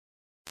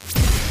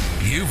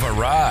You've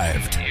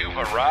arrived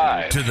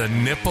to the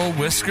Nipple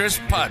Whiskers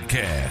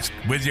Podcast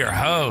with your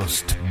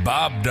host,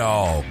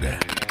 BobDawg.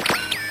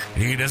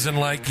 He doesn't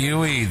like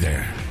you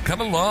either.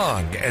 Come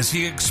along as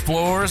he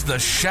explores the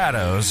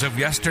shadows of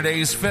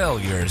yesterday's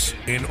failures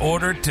in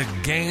order to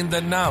gain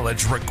the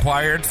knowledge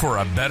required for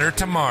a better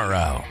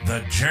tomorrow.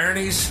 The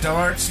journey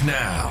starts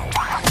now.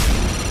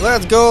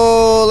 Let's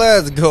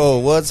go.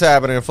 What's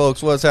happening,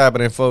 folks?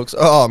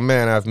 Oh,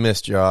 man, I've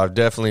missed y'all. I've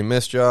definitely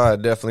missed y'all.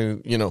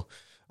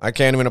 I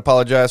can't even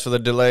apologize for the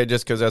delay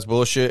just because that's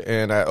bullshit,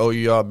 and I owe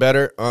you all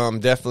better.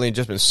 Definitely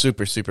just been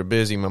super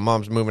busy. My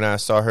mom's moving out. I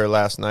saw her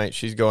last night.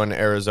 She's going to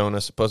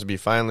Arizona, supposed to be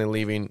finally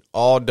leaving,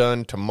 all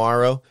done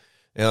tomorrow.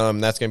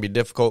 That's going to be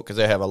difficult because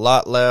they have a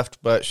lot left,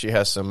 but she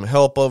has some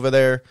help over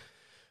there.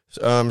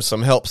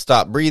 Some help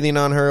stop breathing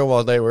on her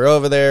while they were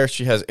over there.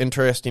 She has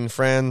interesting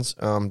friends.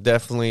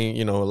 Definitely,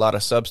 a lot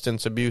of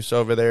substance abuse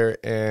over there,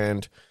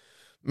 and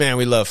man,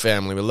 we love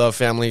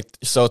family.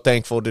 So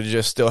thankful to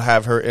just still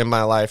have her in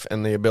my life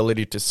and the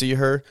ability to see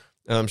her.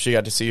 She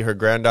got to see her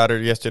granddaughter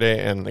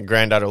yesterday, and the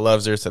granddaughter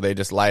loves her, so they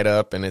just light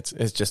up, and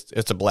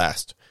it's a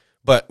blast.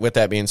 But with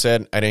that being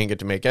said, I didn't get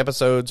to make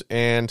episodes,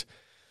 and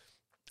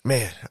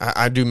man,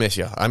 I do miss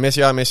y'all. I miss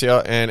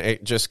y'all, and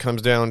it just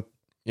comes down,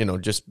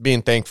 just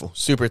being thankful,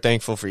 super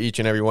thankful for each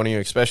and every one of you,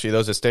 especially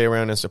those that stay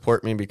around and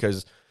support me,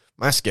 because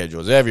my schedule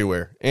is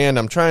everywhere, and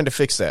I'm trying to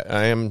fix that.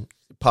 I am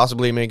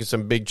possibly making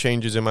some big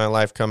changes in my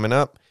life coming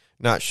up.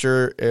 Not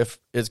sure if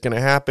it's going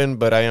to happen,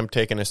 but I am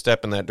taking a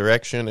step in that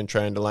direction and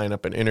trying to line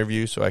up an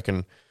interview so I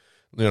can,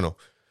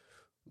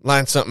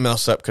 line something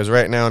else up. Because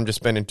right now I'm just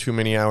spending too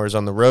many hours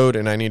on the road,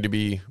 and I need to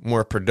be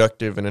more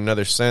productive in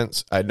another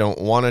sense. I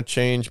don't want to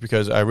change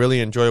because I really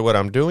enjoy what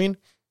I'm doing.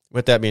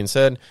 With that being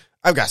said,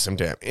 I've got some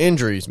damn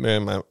injuries,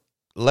 man. My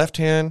left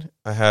hand,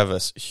 I have a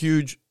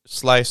huge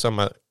slice on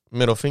my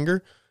middle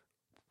finger.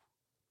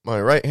 My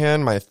right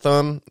hand, my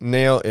thumb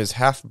nail is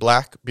half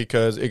black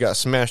because it got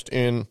smashed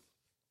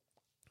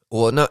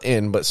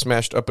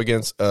smashed up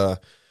against a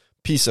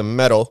piece of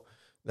metal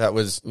that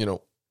was,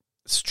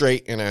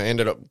 straight, and I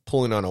ended up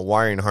pulling on a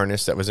wiring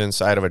harness that was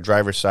inside of a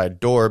driver's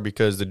side door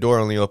because the door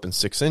only opens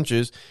 6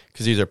 inches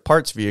because these are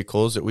parts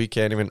vehicles that we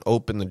can't even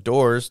open the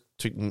doors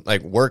to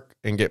work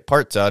and get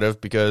parts out of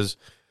because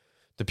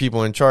the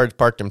people in charge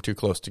parked them too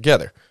close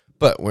together.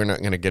 But we're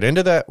not going to get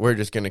into that. We're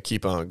just going to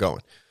keep on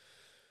going.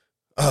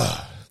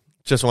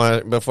 Just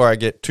want to, before I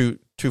get too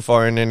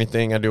far into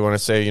anything, I do want to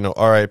say,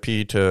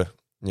 RIP to,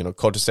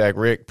 Cul-de-sac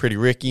Rick, Pretty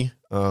Ricky.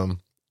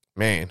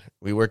 Man,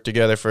 we worked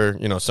together for,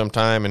 some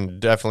time, and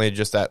definitely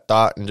just that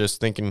thought and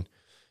just thinking,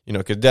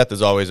 because death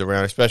is always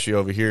around, especially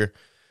over here.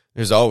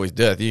 There's always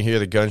death. You hear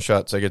the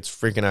gunshots like it's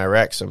freaking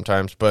Iraq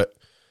sometimes, but,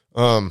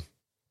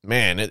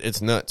 man,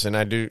 it's nuts. And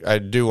I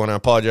do want to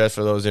apologize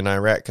for those in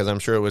Iraq because I'm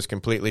sure it was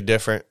completely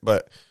different.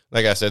 But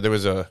like I said,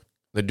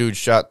 the dude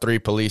shot 3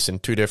 police in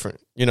 2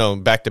 different,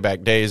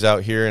 back-to-back days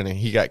out here, and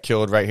he got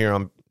killed right here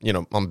on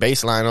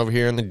baseline over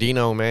here in the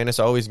Dino, man. It's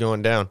always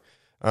going down.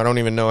 I don't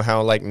even know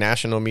how,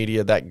 national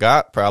media that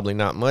got. Probably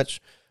not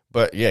much.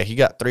 But, yeah, he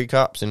got 3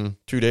 cops in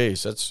 2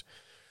 days. That's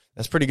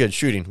pretty good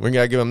shooting. We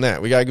got to give him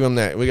that. We got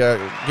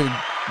to give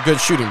good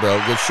shooting, bro.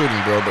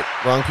 But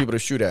wrong people to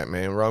shoot at,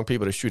 man. Wrong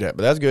people to shoot at.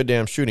 But that's good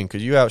damn shooting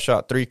because you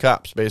outshot 3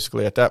 cops,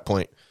 basically, at that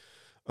point.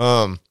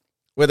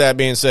 With that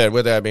being said,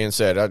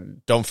 I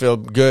don't feel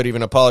good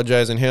even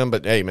apologizing him,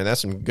 but hey, man,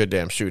 that's some good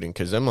damn shooting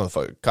because them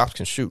motherfuckers, cops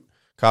can shoot.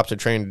 Cops are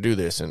trained to do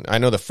this. And I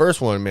know the first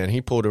one, man,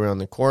 he pulled around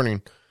the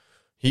corner.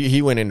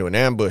 He went into an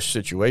ambush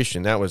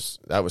situation. That was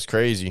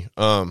crazy.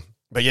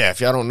 But yeah, if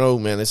y'all don't know,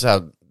 man, this is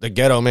how the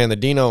ghetto, man, the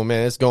Dino,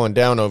 man, it's going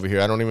down over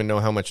here. I don't even know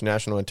how much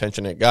national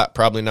attention it got.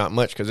 Probably not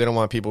much because they don't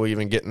want people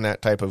even getting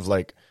that type of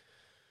what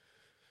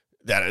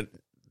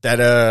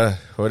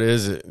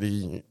is it?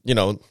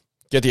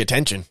 Get the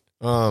attention.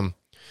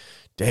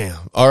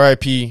 Damn.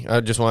 R.I.P. I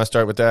just want to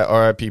start with that.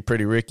 R.I.P.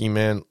 Pretty Ricky,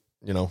 man.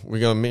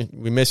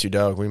 We miss you,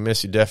 dog. We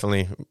miss you.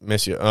 Definitely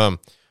miss you.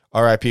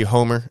 R.I.P.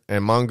 Homer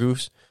and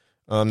Mongoose.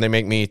 They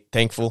make me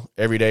thankful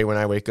every day when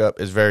I wake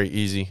up. It's very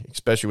easy,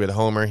 especially with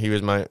Homer. He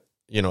was my,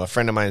 a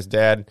friend of mine's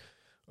dad.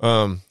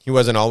 He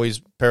wasn't always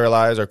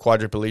paralyzed or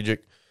quadriplegic.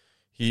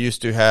 He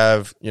used to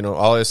have,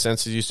 all his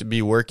senses used to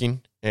be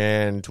working.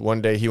 And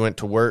one day he went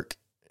to work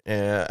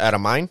at a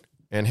mine.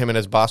 And him and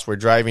his boss were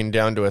driving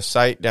down to a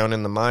site down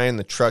in the mine.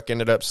 The truck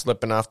ended up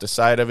slipping off the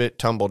side of it,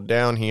 tumbled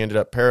down. He ended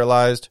up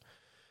paralyzed.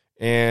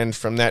 And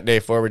from that day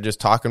forward, just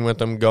talking with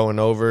him, going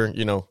over,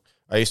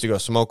 I used to go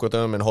smoke with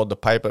him and hold the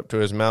pipe up to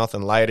his mouth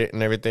and light it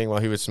and everything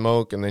while he would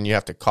smoke. And then you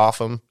have to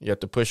cough him. You have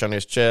to push on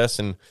his chest.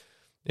 And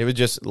it was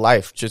just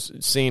life,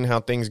 just seeing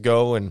how things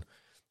go and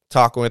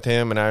talking with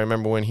him. And I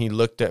remember when he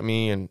looked at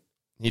me and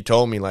he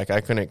told me, I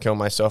couldn't kill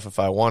myself if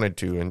I wanted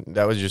to. And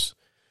that was just,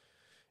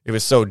 it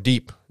was so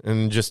deep.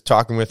 And just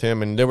talking with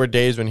him, and there were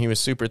days when he was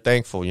super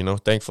thankful,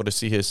 thankful to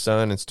see his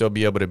son and still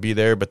be able to be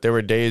there. But there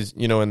were days,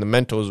 in the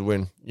mentals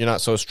when you're not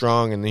so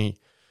strong, and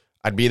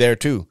I'd be there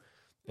too.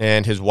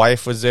 And his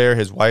wife was there.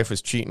 His wife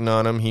was cheating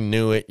on him. He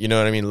knew it,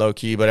 low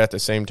key. But at the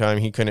same time,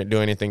 he couldn't do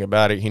anything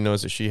about it. He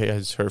knows that she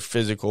has her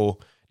physical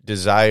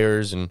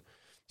desires, and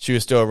she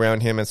was still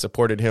around him and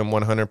supported him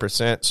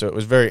 100%. So it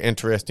was a very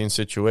interesting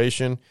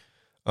situation.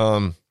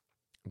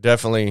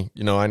 Definitely,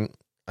 you know,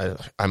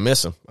 I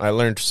miss him. I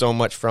learned so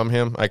much from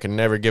him. I can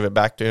never give it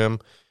back to him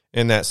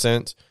in that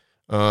sense.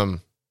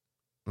 Man,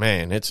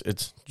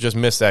 it's just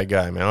miss that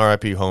guy, man.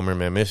 R.I.P. Homer,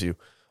 man, miss you.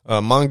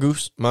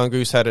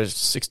 Mongoose had a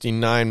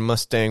 69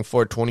 Mustang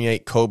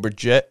 428 Cobra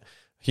Jet.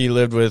 He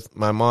lived with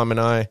my mom and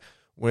I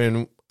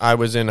when I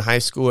was in high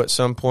school at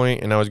some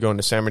point, and I was going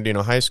to San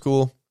Bernardino High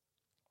School.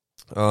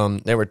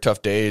 They were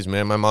tough days,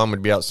 man. My mom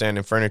would be out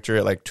sanding furniture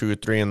at like 2 or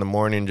 3 in the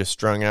morning, just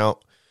strung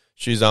out.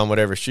 She's on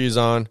whatever she's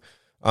on.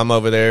 I'm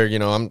over there, you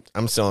know,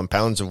 I'm selling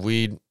pounds of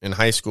weed in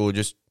high school.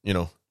 Just, you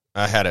know,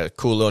 I had a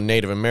cool little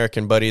Native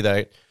American buddy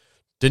that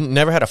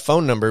never had a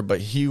phone number, but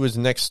he was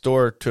next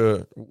door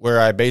to where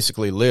I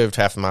basically lived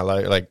half of my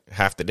life, like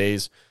half the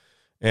days,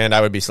 and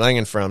I would be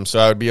slanging from. So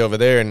I would be over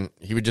there, and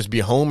he would just be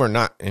home or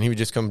not, and he would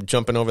just come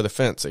jumping over the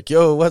fence, like,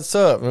 yo, what's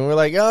up? And we're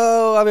like,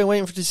 oh, I've been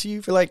waiting to see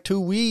you for like 2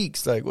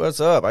 weeks. Like, what's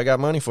up? I got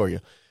money for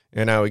you.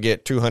 And I would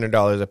get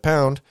 $200 a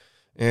pound,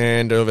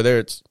 and over there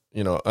it's,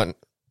 you know,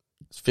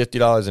 it's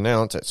 $50 an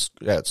ounce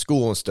at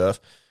school and stuff.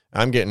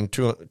 I'm getting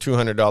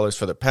 $200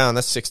 for the pound.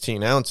 That's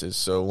 16 ounces.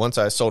 So once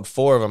I sold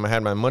 4 of them, I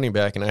had my money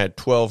back, and I had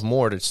 12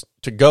 more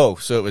to go.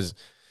 So it was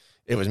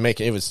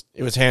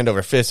hand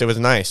over fist. It was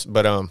nice,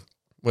 but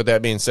with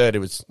that being said, it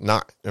was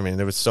not. I mean,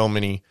 there were so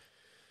many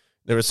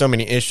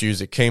issues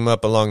that came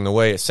up along the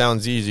way. It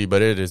sounds easy,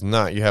 but it is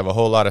not. You have a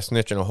whole lot of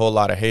snitching, a whole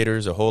lot of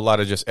haters, a whole lot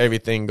of just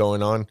everything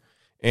going on.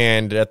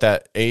 And at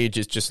that age,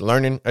 it's just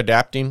learning,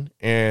 adapting,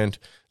 and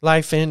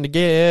life in the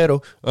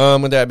ghetto.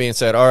 With that being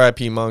said,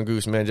 R.I.P.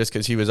 Mongoose, man, just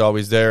because he was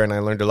always there, and I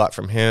learned a lot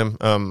from him.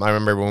 I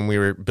remember when we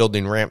were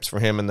building ramps for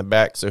him in the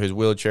back so his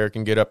wheelchair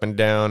can get up and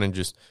down, and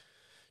just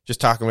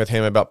talking with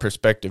him about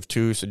perspective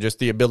too. So just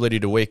the ability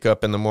to wake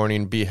up in the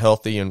morning, be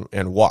healthy,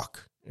 and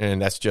walk.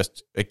 And that's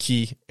just a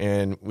key,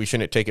 and we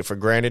shouldn't take it for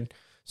granted.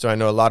 So I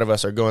know a lot of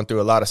us are going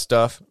through a lot of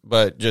stuff,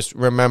 but just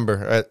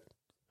remember,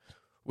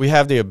 we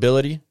have the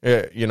ability,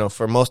 you know,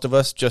 for most of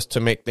us, just to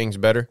make things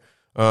better.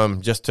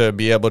 Just to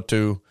be able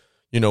to,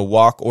 you know,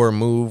 walk or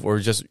move or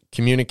just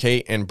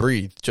communicate and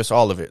breathe, just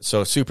all of it.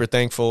 So super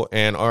thankful,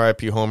 and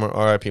R.I.P. Homer,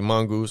 R.I.P.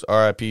 Mongoose,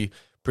 R.I.P.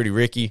 Pretty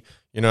Ricky.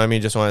 You know what I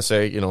mean? Just want to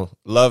say, you know,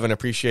 love and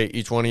appreciate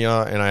each one of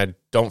y'all, and I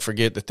don't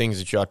forget the things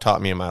that y'all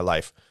taught me in my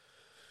life.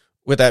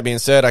 With that being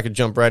said, I could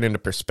jump right into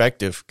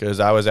perspective, because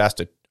I was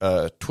asked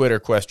a Twitter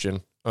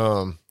question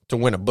to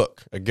win a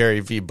book, a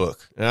Gary V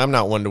book. And I'm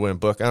not one to win a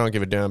book. I don't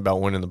give a damn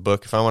about winning the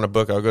book. If I want a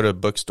book, I'll go to a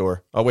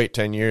bookstore. I'll wait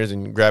 10 years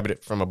and grab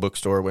it from a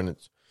bookstore when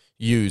it's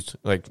used.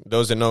 Like,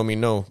 those that know me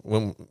know,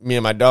 when me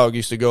and my dog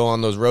used to go on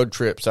those road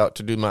trips out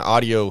to do my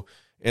audio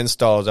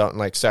installs out in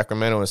like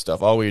Sacramento and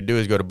stuff, all we would do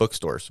is go to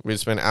bookstores. We'd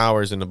spend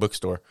hours in the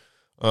bookstore.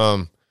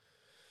 Books,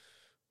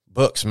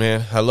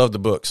 man. I love the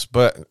books.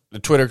 But the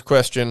Twitter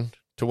question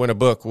to win a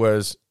book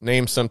was,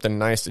 name something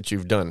nice that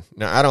you've done.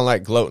 Now, I don't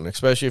like gloating,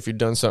 especially if you've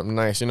done something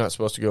nice. You're not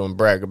supposed to go and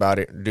brag about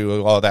it,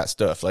 do all that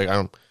stuff. Like,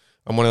 I'm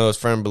one of those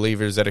firm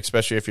believers that,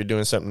 especially if you're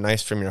doing something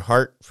nice from your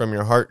heart,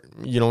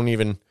 you're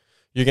going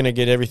to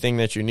get everything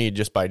that you need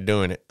just by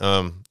doing it.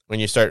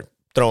 When you start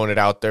throwing it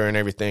out there and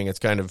everything, it's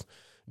kind of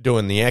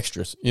doing the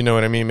extras. You know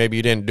what I mean? Maybe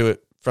you didn't do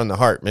it from the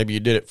heart. Maybe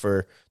you did it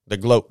for the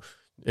gloat,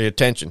 the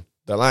attention,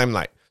 the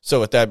limelight. So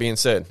with that being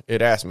said,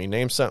 it asked me,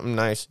 name something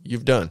nice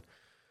you've done.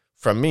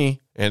 From me,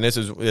 and this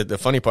is the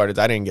funny part, is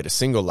I didn't get a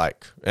single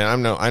like,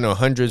 and I know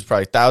hundreds,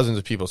 probably thousands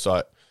of people saw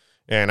it,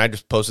 and I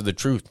just posted the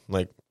truth.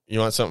 Like, you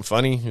want something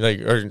funny, like,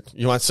 or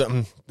you want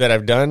something that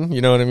I've done?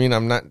 You know what I mean?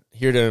 I'm not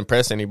here to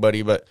impress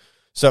anybody, but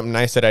something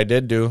nice that I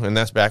did do, and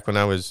that's back when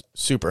I was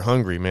super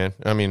hungry, man.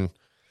 I mean,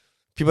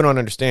 people don't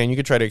understand. You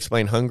could try to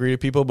explain hungry to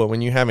people, but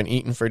when you haven't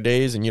eaten for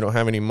days and you don't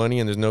have any money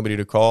and there's nobody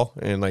to call,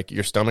 and like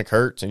your stomach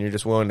hurts and you're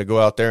just willing to go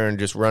out there and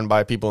just run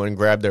by people and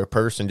grab their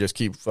purse and just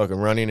keep fucking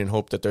running and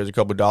hope that there's a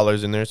couple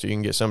dollars in there so you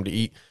can get something to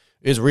eat,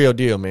 is real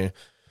deal, man.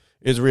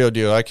 It's real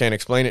deal. I can't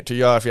explain it to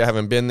y'all. If you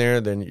haven't been there,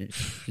 then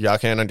y'all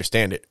can't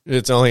understand it.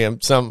 It's only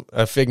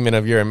a figment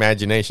of your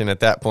imagination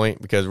at that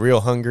point, because real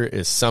hunger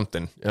is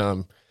something.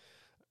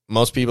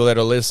 Most people that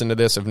will listen to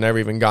this have never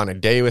even gone a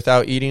day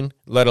without eating,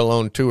 let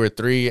alone 2 or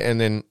 3. And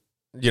then,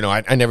 you know,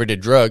 I never did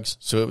drugs.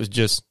 So it was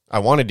just, I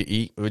wanted to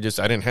eat. It was just,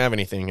 I didn't have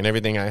anything. And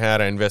everything I had,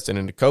 I invested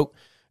into coke.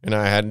 And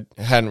I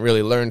hadn't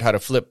really learned how to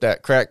flip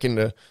that crack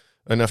into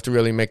enough to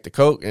really make the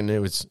coke. And it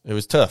was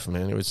tough,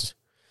 man. It was,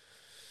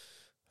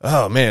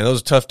 oh man,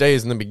 those were tough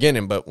days in the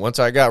beginning. But once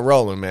I got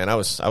rolling, man, I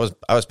was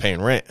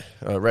paying rent,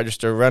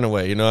 registered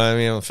runaway. You know what I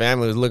mean? My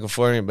family was looking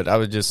for me, but I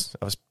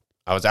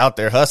was out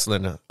there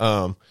hustling.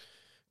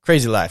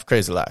 Crazy life.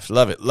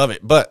 Love it.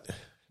 But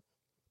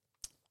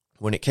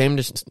when it came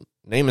to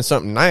naming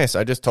something nice,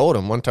 I just told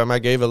him. One time I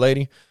gave a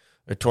lady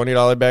a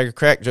 $20 bag of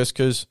crack just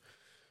because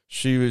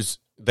she was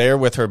there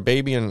with her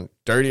baby in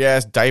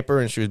dirty-ass diaper,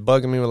 and she was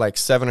bugging me with like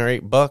 $7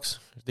 or $8.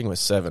 I think it was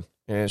 7.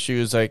 And she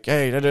was like,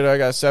 hey, I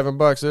got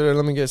 $7.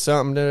 Let me get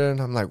something. And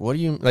I'm like, what do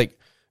you, like,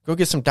 go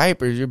get some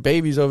diapers. Your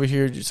baby's over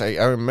here. Just like,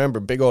 I remember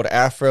big old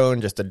afro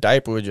and just the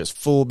diaper was just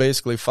full,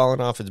 basically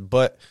falling off his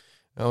butt.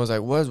 I was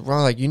like, what's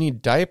wrong? Like, you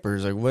need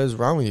diapers. Like, what is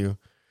wrong with you?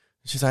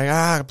 She's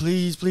like,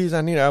 please,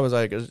 I need it. I was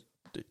like,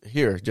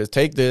 here, just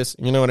take this,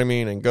 you know what I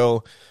mean, and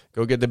go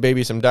get the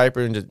baby some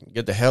diapers and just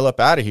get the hell up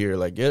out of here.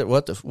 Like,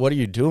 what are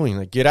you doing?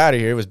 Like, get out of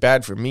here. It was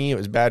bad for me. It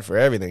was bad for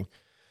everything.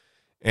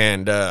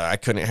 And I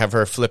couldn't have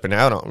her flipping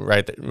out on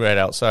right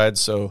outside,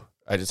 so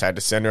I just had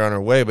to send her on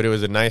her way. But it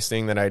was a nice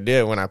thing that I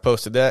did. When I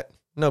posted that,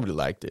 nobody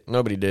liked it.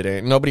 Nobody did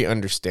it. Nobody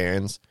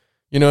understands.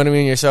 You know what I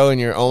mean? You're so in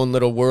your own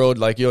little world,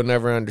 like, you'll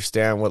never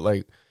understand what,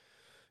 like,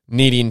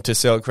 needing to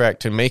sell crack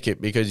to make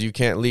it, because you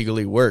can't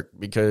legally work,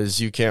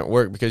 because you can't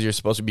work because you're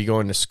supposed to be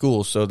going to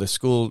school. So the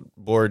school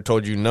board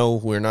told you, no,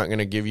 we're not going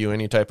to give you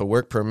any type of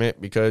work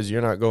permit because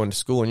you're not going to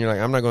school. And you're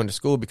like, I'm not going to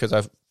school because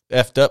I've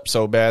effed up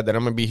so bad that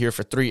I'm going to be here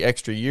for 3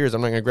 extra years.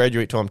 I'm not going to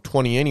graduate till I'm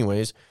 20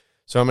 anyways.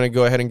 So I'm going to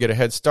go ahead and get a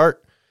head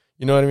start,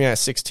 you know what I mean, at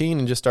 16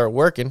 and just start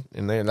working.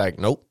 And they're like,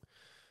 nope.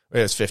 It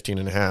was 15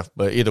 and a half.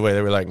 But either way,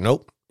 they were like,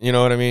 nope. You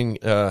know what I mean?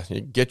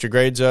 You get your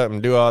grades up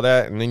and do all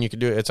that, and then you can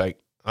do it. It's like,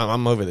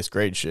 I'm over this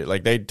grade shit.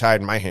 Like, they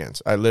tied my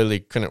hands. I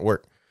literally couldn't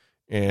work.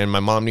 And my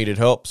mom needed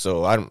help,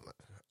 so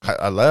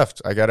I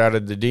left. I got out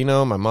of the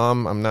Dino. My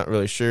mom, I'm not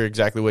really sure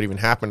exactly what even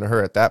happened to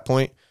her at that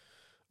point.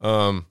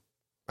 I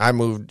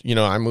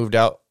moved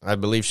out. I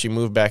believe she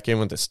moved back in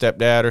with a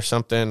stepdad or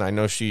something. I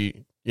know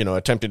she,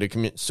 attempted to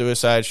commit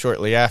suicide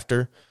shortly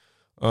after.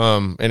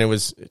 And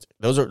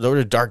those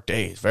are dark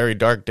days, very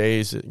dark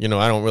days. I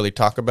don't really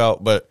talk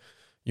about, but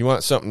you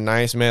want something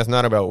nice, man. It's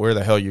not about where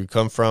the hell you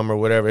come from or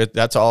whatever.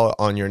 That's all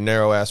on your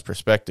narrow ass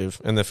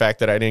perspective. And the fact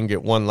that I didn't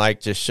get one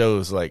like just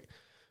shows, like,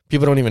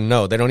 people don't even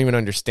know. They don't even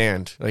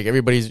understand. Like,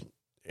 everybody's,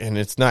 and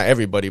it's not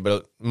everybody,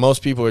 but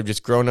most people have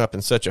just grown up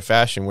in such a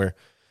fashion where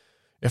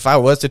if I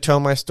was to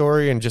tell my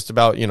story and just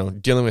about,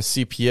 dealing with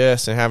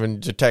CPS and having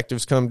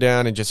detectives come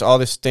down and just all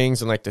these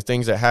things and, like, the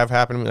things that have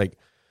happened to me, like,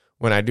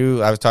 when I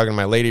was talking to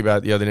my lady about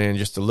it the other day, and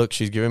just the look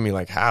she's giving me,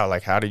 like,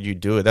 how did you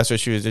do it? That's what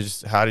she was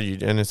just, how did you,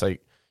 and it's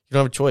like, you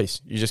don't have a choice.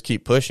 You just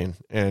keep pushing.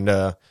 And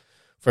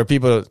for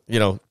people,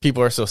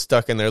 people are so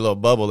stuck in their little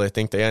bubble, they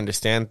think they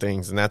understand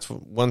things. And that's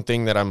one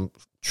thing that I'm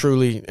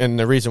truly, and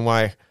the reason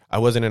why I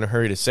wasn't in a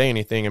hurry to say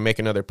anything and make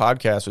another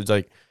podcast was,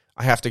 like,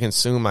 I have to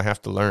consume, I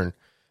have to learn.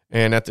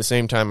 And at the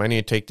same time, I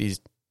need to take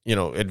these,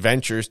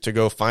 adventures to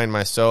go find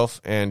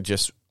myself and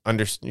just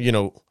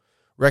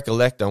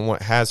recollect on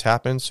what has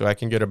happened so I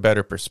can get a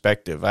better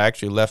perspective. I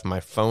actually left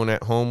my phone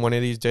at home one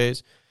of these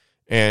days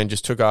and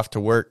just took off to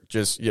work,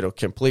 just,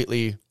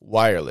 completely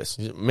wireless.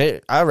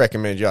 I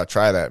recommend y'all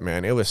try that,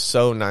 man. It was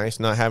so nice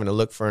not having to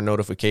look for a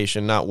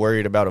notification, not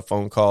worried about a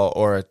phone call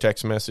or a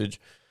text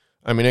message.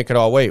 I mean, it could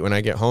all wait. When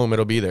I get home,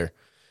 it'll be there.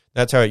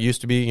 That's how it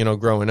used to be,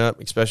 growing up,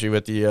 especially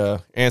with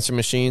the answer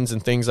machines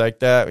and things like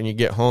that. When you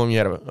get home, you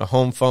had a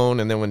home phone,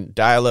 and then when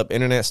dial-up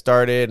internet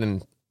started,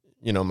 and,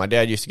 my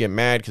dad used to get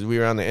mad because we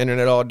were on the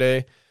internet all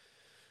day.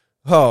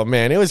 Oh,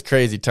 man, it was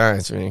crazy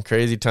times, man.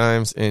 Crazy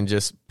times and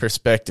just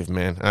perspective,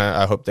 man.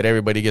 I hope that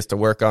everybody gets to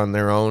work on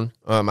their own.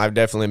 I've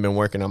definitely been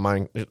working on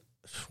mine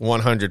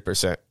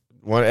 100%.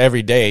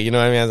 Every day, you know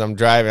what I mean? As I'm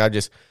driving,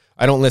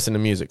 I don't listen to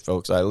music,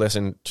 folks. I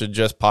listen to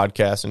just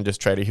podcasts and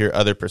just try to hear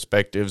other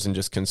perspectives and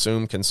just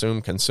consume.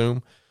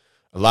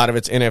 A lot of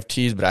it's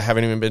NFTs, but I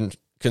haven't even been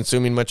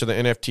consuming much of the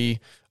NFT.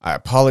 I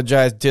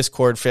apologize,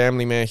 Discord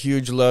family, man.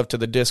 Huge love to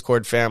the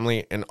Discord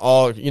family and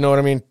all, you know what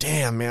I mean?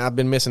 Damn, man, I've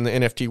been missing the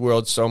NFT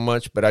world so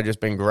much, but I've just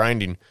been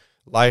grinding.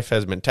 Life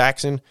has been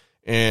taxing,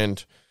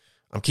 and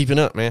I'm keeping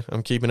up, man.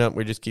 I'm keeping up.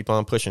 We just keep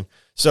on pushing.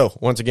 So,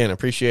 once again,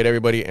 appreciate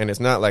everybody, and it's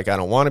not like I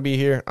don't want to be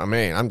here.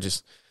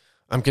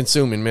 I'm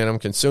consuming, man. I'm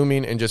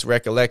consuming and just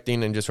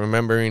recollecting and just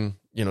remembering,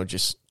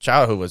 just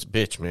childhood was a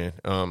bitch, man.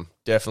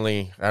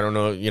 Definitely, I don't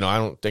know, I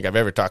don't think I've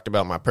ever talked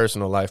about my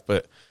personal life,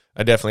 but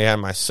I definitely had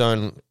my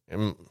son,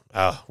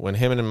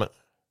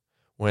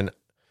 when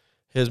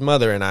his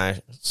mother and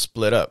I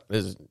split up.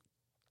 This is,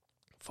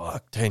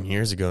 10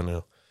 years ago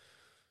now.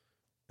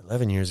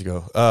 11 years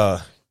ago.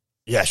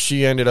 Yeah,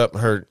 she ended up,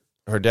 her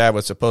dad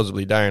was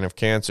supposedly dying of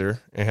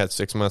cancer and had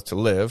 6 months to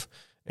live.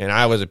 And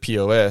I was a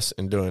POS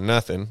and doing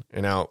nothing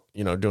and out,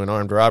 doing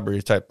armed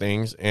robbery type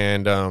things.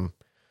 And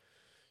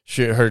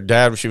she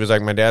was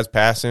like, my dad's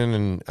passing.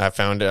 And I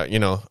found out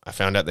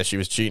that she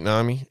was cheating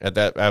on me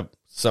at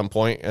some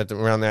point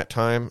around that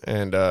time.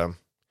 And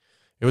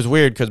it was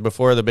weird because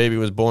before the baby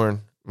was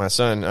born, my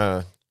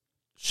son,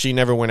 she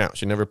never went out.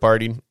 She never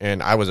partied.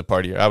 And I was a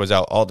partier. I was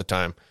out all the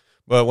time.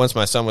 But once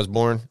my son was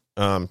born,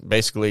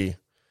 basically,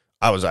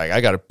 I was like, I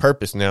got a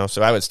purpose now.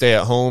 So I would stay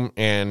at home.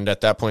 And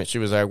at that point, she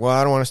was like, well,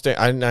 I don't want to stay.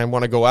 I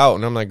want to go out.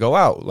 And I'm like, go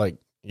out. Like,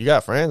 you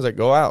got friends? Like,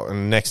 go out.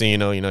 And next thing you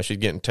know, she's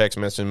getting text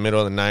messages in the middle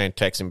of the night,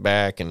 texting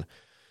back, and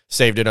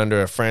saved it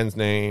under a friend's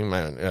name,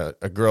 a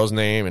girl's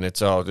name, and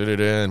it's all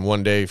da-da-da. And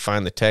one day,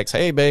 find the text,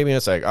 hey, baby. And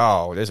it's like,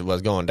 oh, this is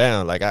what's going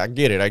down. Like, I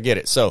get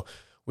it. So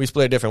we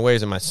split different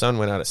ways, and my son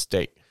went out of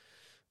state.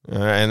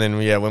 And then,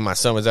 when my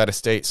son was out of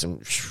state,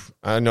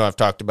 I know I've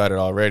talked about it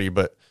already,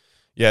 but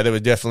yeah, there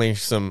was definitely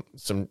some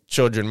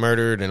children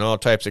murdered and all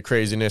types of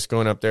craziness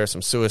going up there,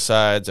 some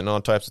suicides and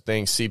all types of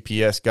things.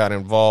 CPS got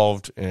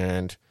involved,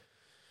 and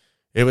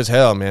it was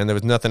hell, man. There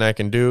was nothing I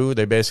can do.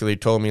 They basically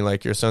told me,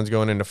 like, your son's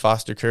going into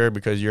foster care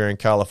because you're in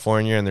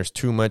California and there's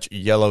too much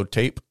yellow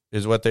tape,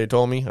 is what they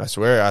told me. I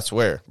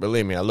swear.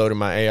 Believe me, I loaded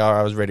my AR.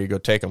 I was ready to go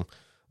take them.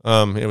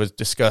 It was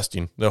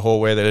disgusting. The whole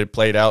way that it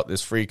played out,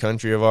 this free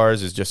country of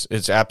ours, is just,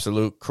 it's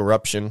absolute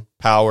corruption,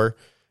 power.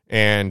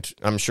 And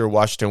I'm sure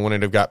Washington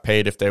wouldn't have got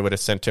paid if they would have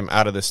sent him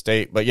out of the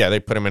state. But yeah, they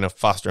put him in a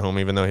foster home,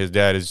 even though his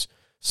dad is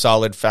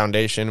solid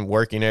foundation,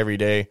 working every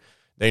day.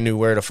 They knew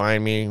where to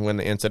find me when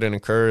the incident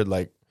occurred.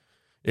 Like,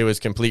 it was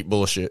complete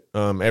bullshit.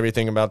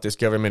 Everything about this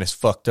government is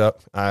fucked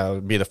up.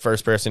 I'll be the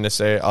first person to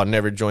say I'll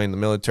never join the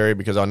military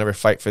because I'll never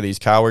fight for these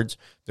cowards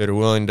that are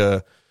willing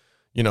to,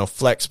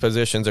 flex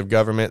positions of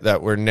government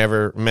that were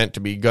never meant to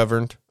be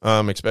governed,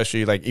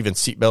 especially like even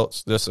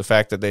seatbelts. Just the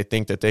fact that they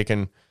think that they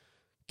can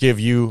give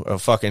you a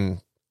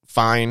fucking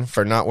fine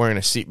for not wearing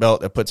a seatbelt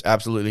that puts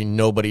absolutely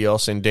nobody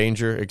else in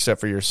danger except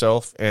for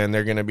yourself. And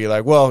they're going to be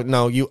like, well,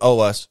 no, you owe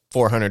us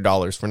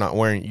 $400 for not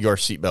wearing your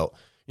seatbelt.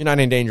 You're not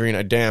endangering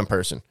a damn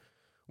person.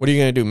 What are you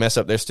going to do? Mess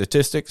up their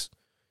statistics?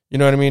 You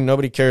know what I mean?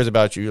 Nobody cares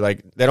about you.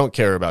 Like, they don't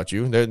care about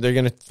you. They're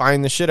going to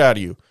find the shit out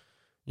of you.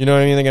 You know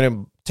what I mean? They're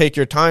going to take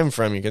your time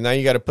from you because now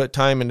you got to put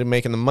time into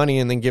making the money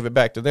and then give it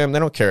back to them. They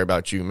don't care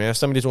about you, man. If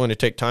somebody's willing to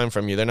take time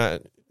from you,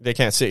 they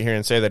can't sit here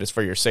and say that it's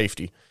for your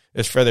safety.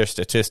 It's for their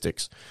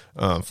statistics.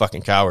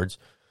 Fucking cowards.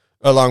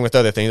 Along with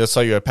other things. They'll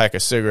sell you a pack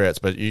of cigarettes,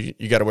 but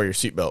you got to wear your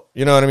seatbelt.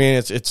 You know what I mean?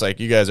 It's like,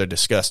 you guys are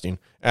disgusting.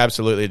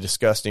 Absolutely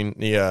disgusting.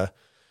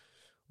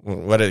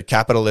 The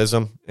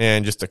capitalism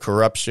and just the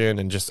corruption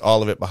and just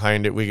all of it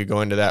behind it. We could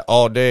go into that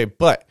all day,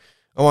 but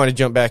I want to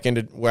jump back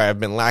into where I've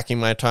been lacking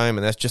my time,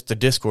 and that's just the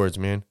Discords,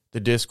 man.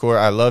 The Discord.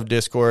 I love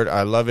Discord.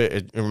 I love it.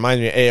 It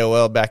reminds me of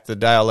AOL back to the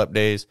dial-up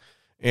days,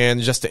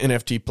 and just the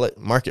NFT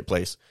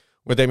marketplace.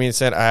 With that being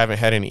said, I haven't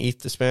had any ETH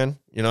to spend.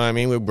 You know what I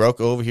mean? We broke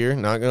over here,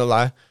 not going to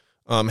lie.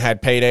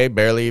 Had payday,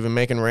 barely even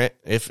making rent,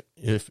 if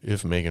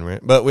making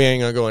rent. But we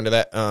ain't going to go into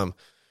that.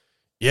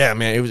 Yeah,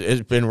 man,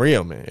 it's been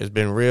real, man. It's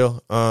been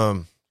real.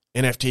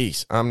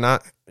 NFTs. I'm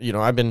not,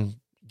 I've been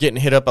getting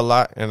hit up a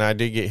lot, and I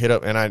did get hit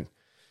up, and I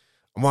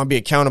want to be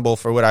accountable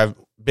for what I've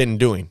been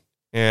doing.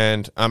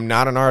 And I'm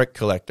not an art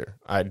collector.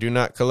 I do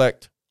not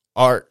collect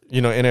art,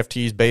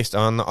 NFTs based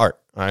on the art.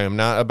 I am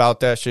not about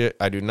that shit.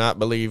 I do not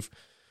believe,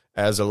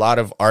 as a lot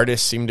of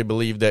artists seem to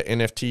believe, that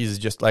NFTs is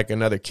just like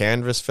another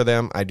canvas for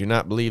them. I do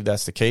not believe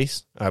that's the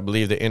case. I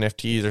believe that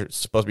NFTs are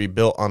supposed to be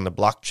built on the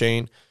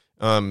blockchain.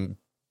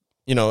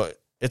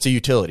 It's a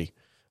utility.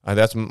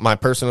 That's my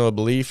personal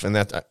belief, and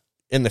that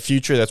in the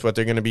future, that's what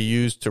they're going to be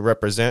used to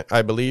represent,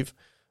 I believe.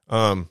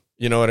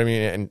 You know what I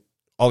mean? And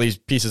all these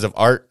pieces of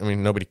art, I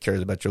mean, nobody cares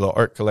about your little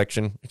art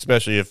collection,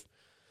 especially if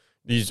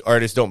these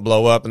artists don't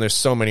blow up, and there's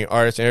so many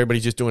artists, and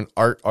everybody's just doing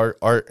art.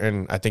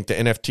 And I think the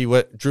NFT,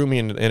 what drew me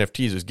into the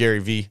NFTs was Gary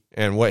V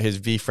and what his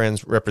V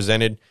friends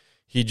represented.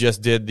 He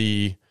just did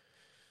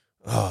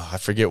I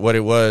forget what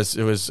it was.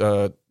 It was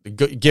the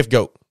gift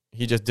goat.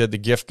 He just did the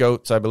gift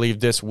goats, I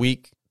believe, this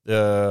week.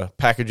 The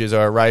packages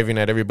are arriving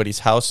at everybody's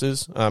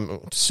houses.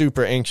 I'm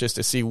super anxious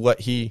to see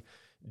what he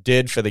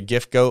did for the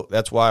gift goat.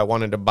 That's why I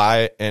wanted to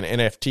buy an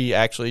NFT,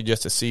 actually,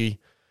 just to see,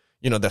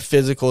 the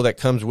physical that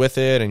comes with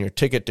it and your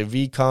ticket to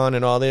VCon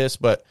and all this.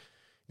 But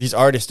these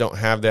artists don't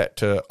have that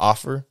to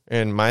offer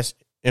in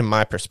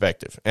my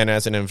perspective. And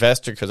as an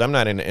investor, because I'm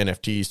not into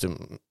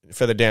NFTs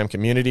for the damn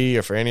community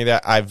or for any of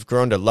that, I've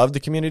grown to love the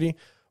community,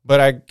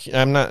 but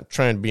I'm not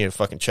trying to be a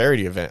fucking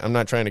charity event. I'm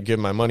not trying to give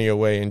my money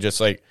away and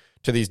just like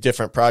to these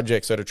different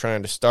projects that are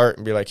trying to start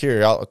and be like,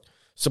 here, I'll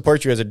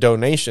support you as a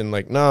donation.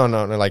 Like, no,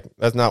 like,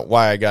 that's not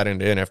why I got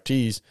into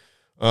NFTs.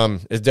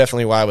 It's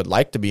definitely why I would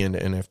like to be into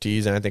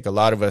NFTs. And I think a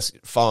lot of us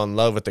fall in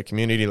love with the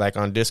community, like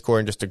on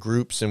Discord and just the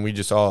groups, and we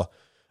just all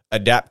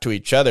adapt to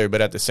each other.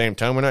 But at the same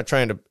time, we're not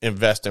trying to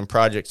invest in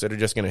projects that are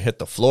just going to hit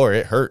the floor.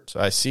 It hurts.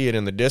 I see it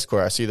in the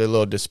Discord. I see the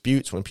little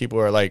disputes when people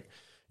are like,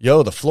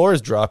 yo, the floor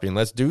is dropping.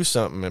 Let's do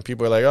something. And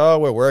people are like, oh,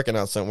 we're working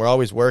on something. We're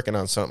always working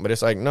on something. But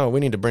it's like, no, we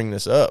need to bring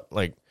this up.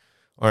 Like,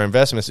 our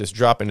investments is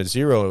dropping to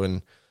zero,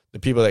 and the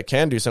people that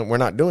can do something, we're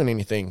not doing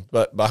anything.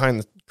 But behind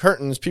the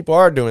curtains, people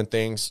are doing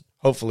things,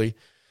 hopefully.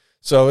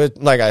 So,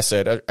 like I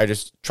said, I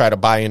just try to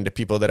buy into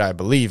people that I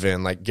believe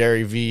in, like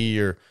Gary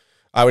V, or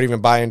I would even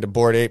buy into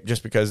Bored Ape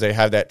just because they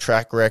have that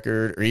track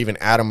record, or even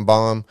Atom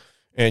Bomb.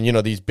 And,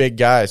 these big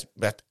guys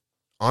that,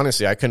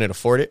 honestly, I couldn't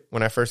afford it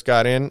when I first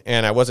got in,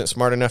 and I wasn't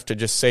smart enough to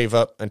just save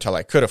up until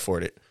I could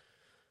afford it.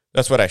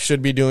 That's what I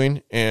should be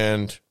doing,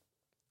 and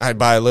I'd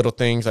buy little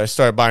things. I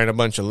started buying a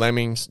bunch of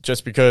lemmings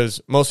just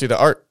because, mostly the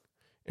art.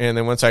 And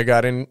then once I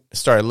got in,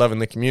 started loving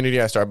the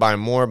community, I started buying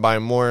more.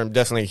 I'm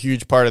definitely a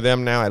huge part of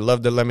them now. I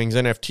love the lemmings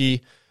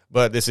NFT,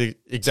 but this is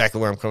exactly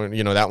where I'm coming.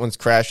 That one's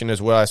crashing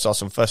as well. I saw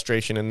some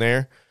frustration in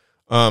there.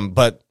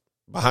 But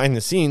behind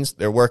the scenes,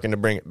 they're working to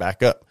bring it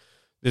back up.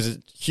 There's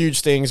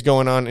huge things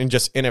going on in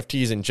just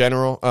NFTs in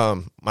general.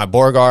 My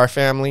Borgar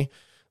family,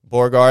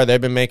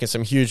 they've been making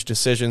some huge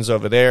decisions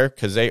over there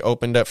because they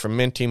opened up for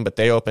minting, but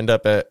they opened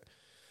up at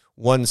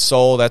one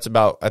soul. That's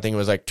about, I think it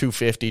was like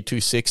 250,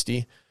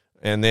 260.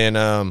 And then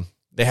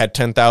they had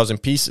 10,000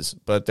 pieces,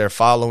 but they're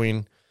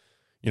following,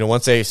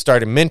 once they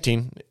started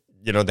minting,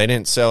 they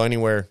didn't sell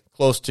anywhere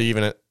close to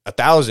even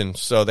 1,000.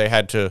 So they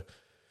had to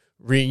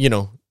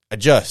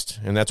adjust,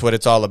 and that's what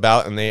it's all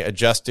about. And they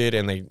adjusted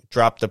and they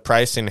dropped the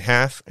price in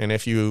half. And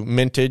if you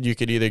minted, you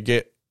could either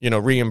get,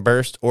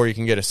 reimbursed, or you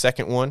can get a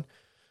second one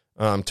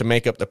to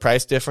make up the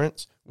price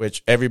difference,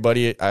 which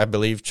everybody, I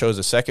believe, chose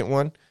a second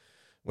one,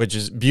 which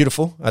is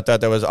beautiful. I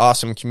thought that was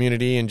awesome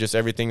community, and just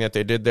everything that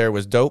they did there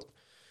was dope.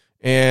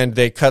 And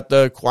they cut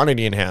the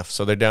quantity in half,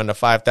 so they're down to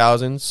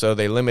 5,000. So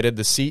they limited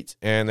the seats,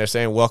 and they're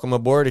saying, welcome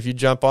aboard if you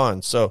jump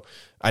on. So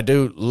I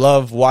do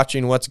love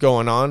watching what's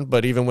going on,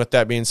 but even with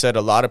that being said,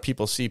 a lot of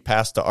people see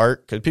past the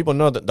art, because people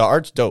know that the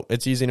art's dope.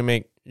 It's easy to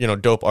make,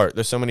 dope art.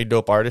 There's so many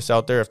dope artists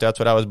out there. If that's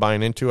what I was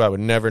buying into, I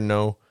would never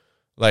know,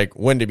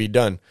 when to be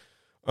done.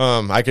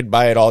 I could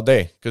buy it all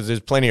day, because there's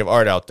plenty of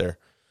art out there.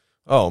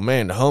 Oh,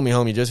 man, the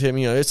homie just hit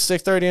me. It's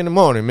 6:30 in the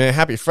morning, man.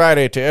 Happy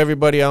Friday to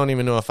everybody. I don't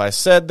even know if I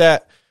said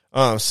that.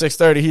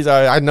 6:30,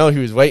 I know he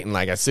was waiting,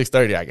 at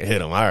 6:30 I could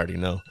hit him. I already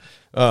know.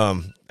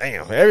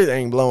 Damn,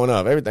 everything blowing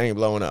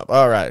up.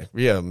 All right.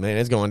 Yeah, man,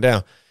 it's going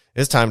down.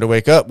 It's time to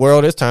wake up,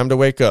 world. It's time to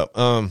wake up.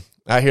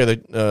 I hear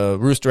the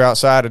rooster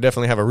outside. I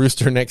definitely have a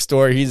rooster next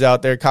door. He's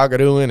out there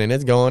cockadooing, and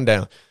it's going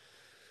down.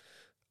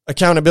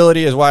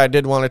 Accountability is why I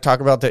did want to talk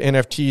about the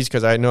NFTs,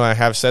 because I know I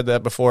have said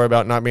that before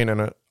about not being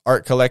an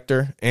art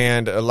collector,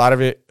 and a lot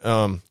of it,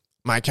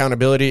 my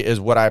accountability is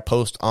what I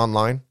post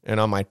online and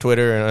on my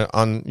Twitter and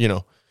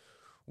on,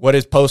 what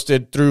is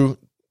posted through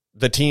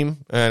the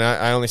team. And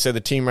I only say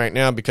the team right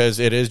now because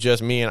it is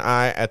just me and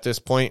I at this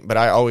point, but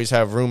I always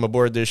have room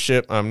aboard this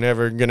ship. I'm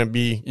never going to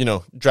be,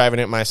 driving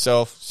it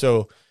myself.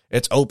 So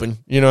it's open,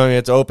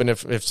 it's open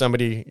if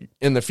somebody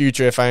in the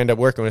future, if I end up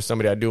working with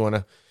somebody, I do want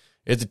to,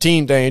 it's a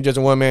team thing. It's just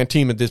a one-man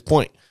team at this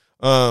point.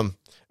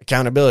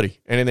 Accountability,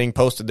 anything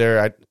posted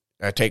there,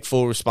 I take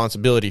full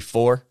responsibility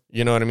for,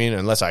 you know what I mean?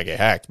 Unless I get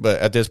hacked. But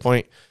at this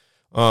point,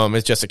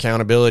 it's just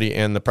accountability,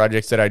 and the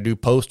projects that I do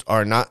post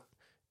are not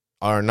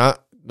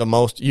the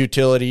most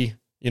utility,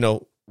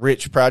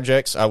 rich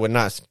projects. I would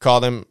not call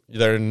them.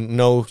 They're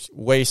no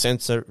way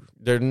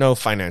they're no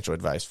financial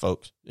advice,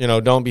 folks.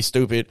 Don't be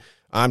stupid.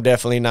 I'm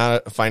definitely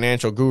not a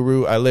financial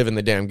guru. I live in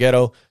the damn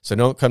ghetto. So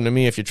don't come to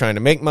me if you're trying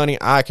to make money.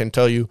 I can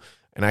tell you,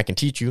 and I can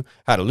teach you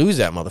how to lose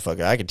that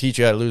motherfucker. I can teach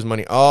you how to lose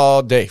money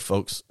all day,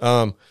 folks.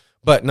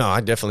 But no,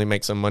 I definitely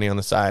make some money on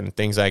the side and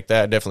things like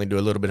that. I definitely do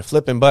a little bit of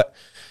flipping, but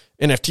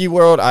NFT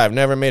world, I've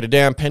never made a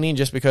damn penny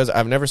just because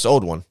I've never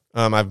sold one.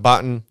 I've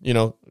bought,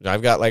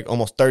 I've got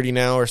almost 30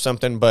 now or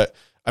something, but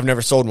I've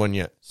never sold one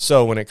yet.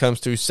 So when it comes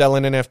to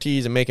selling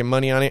NFTs and making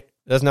money on it,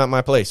 that's not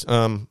my place.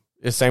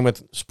 It's the same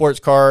with sports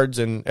cards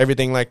and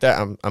everything like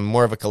that. I'm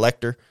more of a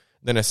collector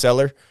than a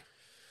seller.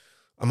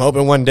 I'm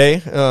hoping one day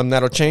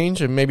that'll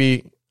change, and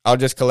maybe I'll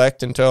just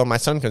collect until my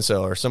son can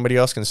sell or somebody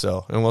else can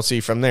sell, and we'll see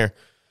from there.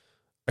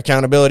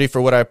 Accountability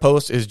for what I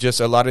post is just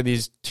a lot of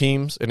these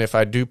teams, and if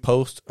I do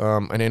post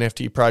an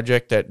NFT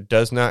project that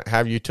does not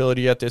have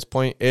utility at this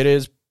point, it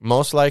is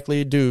most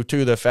likely due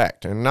to the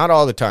fact, and not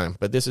all the time,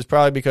 but this is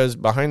probably because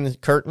behind the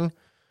curtain,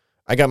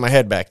 I got my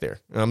head back there.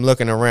 I'm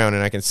looking around,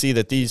 and I can see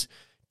that these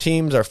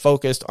teams are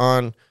focused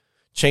on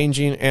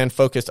changing and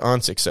focused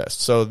on success.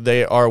 So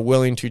they are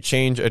willing to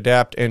change,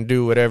 adapt, and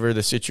do whatever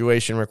the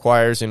situation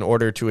requires in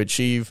order to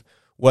achieve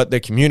what the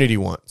community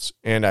wants.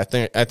 And I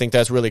think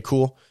that's really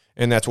cool.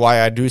 And that's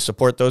why I do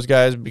support those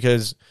guys,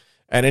 because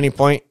at any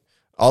point,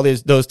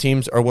 those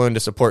teams are willing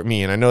to support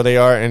me. And I know they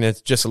are, and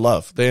it's just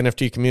love. The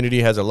NFT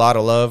community has a lot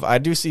of love. I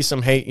do see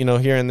some hate,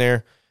 here and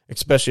there,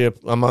 especially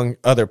among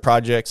other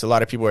projects. A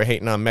lot of people are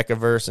hating on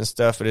Mechaverse and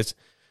stuff, but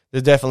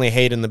there's definitely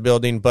hate in the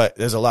building, but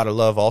there's a lot of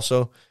love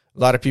also. A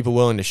lot of people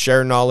willing to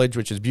share knowledge,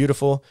 which is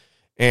beautiful.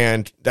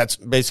 And that's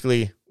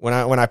basically when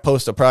I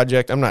post a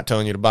project, I'm not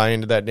telling you to buy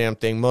into that damn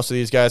thing. Most of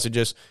these guys are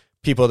just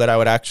people that I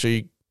would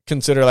actually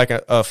consider like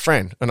a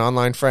friend, an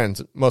online friend.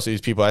 Most of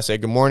these people I say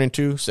good morning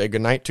to, say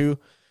good night to,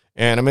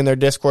 and I'm in their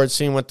Discord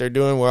seeing what they're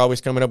doing. We're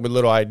always coming up with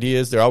little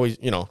ideas. They're always,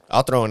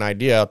 I'll throw an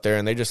idea out there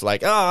and they just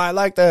like, oh, I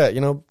like that,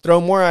 throw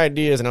more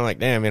ideas. And I'm like,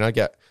 damn, I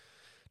got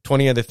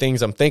 20 other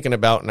things I'm thinking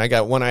about, and I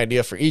got one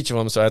idea for each of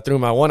them. So I threw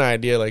my one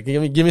idea, like,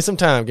 give me some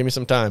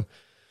time.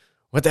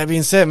 With that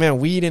being said, man,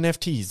 weed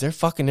NFTs, they're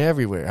fucking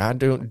everywhere. I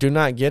do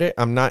not get it.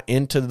 I'm not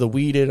into the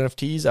weed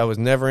NFTs. I was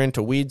never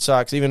into weed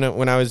socks. Even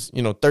when I was,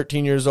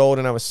 13 years old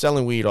and I was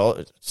selling weed,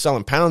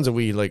 selling pounds of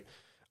weed. Like,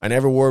 I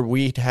never wore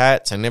weed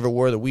hats. I never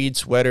wore the weed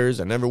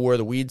sweaters. I never wore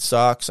the weed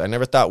socks. I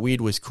never thought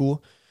weed was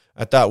cool.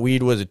 I thought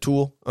weed was a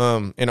tool.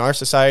 In our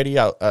society,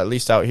 at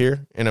least out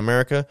here in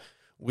America,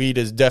 weed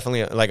is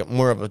definitely like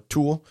more of a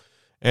tool.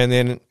 And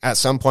then at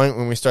some point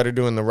when we started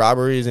doing the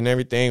robberies and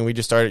everything, we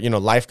just started,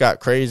 life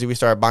got crazy. We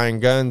started buying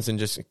guns and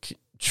just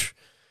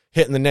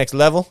hitting the next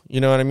level.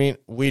 You know what I mean?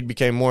 Weed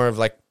became more of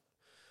like,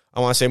 I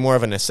want to say more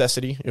of a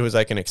necessity. It was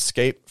like an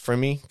escape for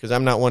me, because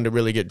I'm not one to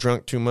really get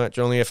drunk too much,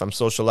 only if I'm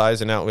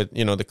socializing out with,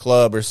 the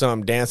club or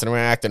something, dancing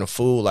around, acting a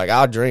fool. Like,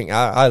 I'll drink.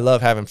 I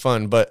love having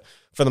fun. But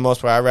for the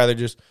most part, I'd rather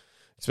just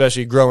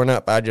especially growing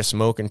up, I just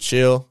smoke and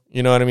chill.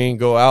 You know what I mean?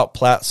 Go out,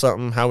 plat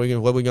something.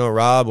 What we gonna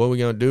rob? What we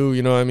gonna do?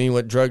 You know what I mean?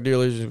 What drug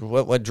dealers?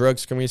 What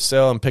drugs can we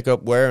sell and pick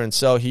up where and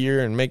sell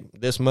here and make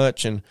this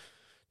much, and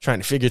trying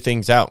to figure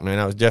things out, man.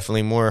 I was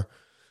definitely more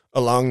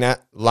along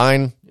that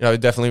line. I was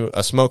definitely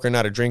a smoker,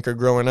 not a drinker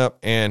growing up,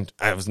 and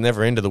I was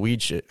never into the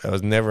weed shit. I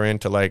was never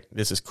into like,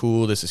 this is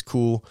cool.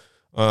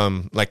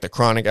 Like the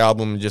Chronic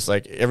album, just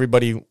like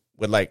everybody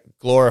would like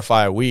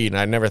glorify weed, and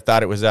I never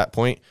thought it was that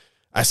point.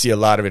 I see a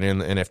lot of it in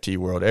the NFT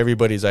world.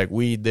 Everybody's like,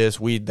 weed this,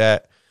 weed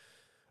that.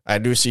 I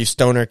do see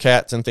stoner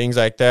cats and things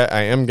like that.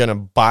 I am going to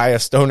buy a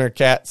stoner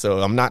cat, so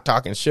I'm not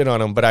talking shit on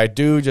them, but I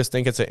do just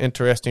think it's an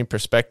interesting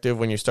perspective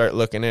when you start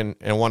looking in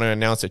and want to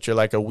announce that you're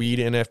like a weed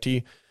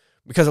NFT,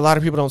 because a lot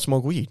of people don't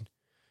smoke weed.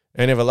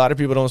 And if a lot of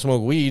people don't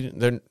smoke weed,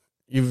 then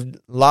you've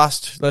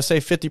lost, let's say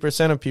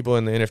 50% of people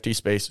in the NFT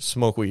space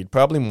smoke weed,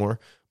 probably more.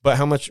 But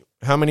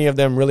how many of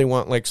them really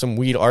want like some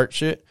weed art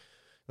shit?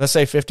 Let's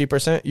say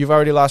 50%. You've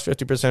already lost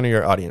 50% of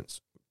your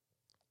audience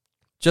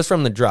just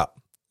from the drop.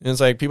 And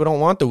it's like, people don't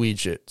want the weed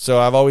shit. So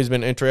I've always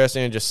been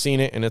interested in just seeing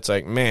it. And it's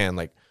like, man,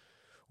 like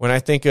when I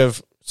think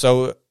of,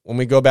 so when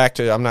we go back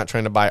to, I'm not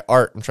trying to buy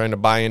art. I'm trying to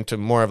buy into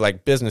more of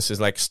like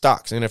businesses, like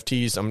stocks,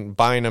 NFTs. I'm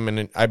buying them.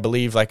 And I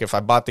believe like if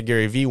I bought the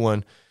Gary Vee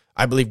one,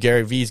 I believe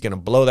Gary Vee is going to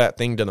blow that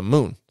thing to the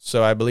moon.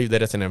 So I believe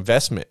that it's an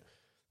investment.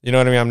 You know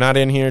what I mean? I'm not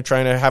in here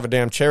trying to have a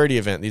damn charity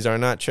event. These are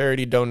not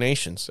charity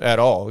donations at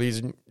all.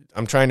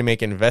 I'm trying to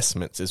make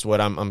investments is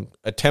what I'm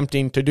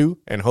attempting to do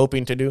and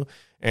hoping to do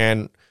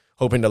and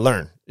hoping to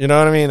learn. You know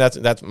what I mean?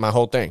 That's my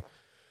whole thing.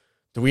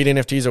 The weed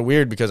NFTs are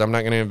weird because I'm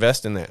not going to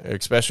invest in that,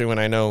 especially when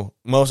I know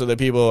most of the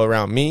people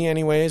around me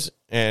anyways,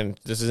 and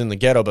this is in the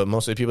ghetto, but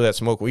most of the people that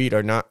smoke weed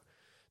they're not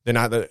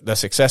the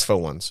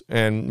successful ones.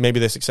 And maybe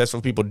the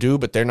successful people do,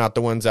 but they're not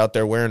the ones out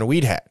there wearing a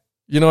weed hat.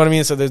 You know what I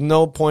mean? So there's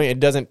no point. It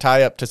doesn't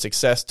tie up to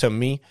success to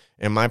me.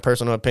 In my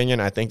personal opinion,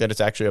 I think that it's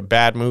actually a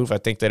bad move. I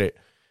think that it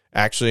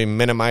actually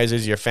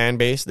minimizes your fan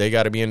base. They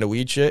got to be into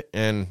weed shit.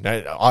 And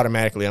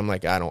automatically I'm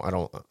like,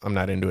 I'm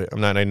not into it. I'm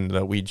not into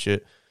the weed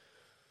shit.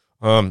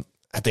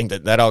 I think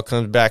that all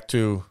comes back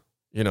to,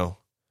 you know,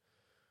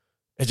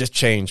 it just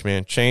changed,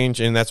 man. Change.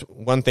 And that's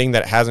one thing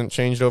that hasn't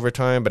changed over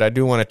time, but I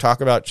do want to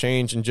talk about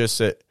change and just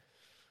that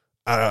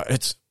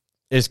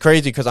it's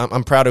crazy because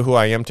I'm proud of who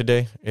I am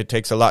today. It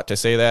takes a lot to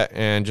say that.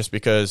 And just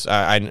because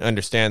I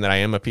understand that I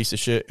am a piece of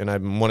shit and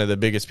I'm one of the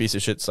biggest piece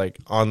of shits like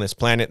on this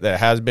planet that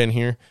has been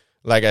here.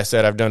 Like I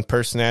said, I've done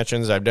purse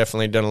snatchings. I've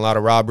definitely done a lot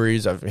of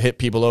robberies. I've hit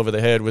people over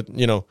the head with,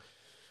 you know,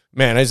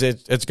 man,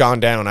 it's gone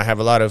down. I have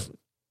a lot of,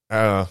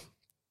 I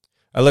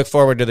look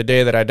forward to the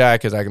day that I die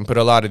because I can put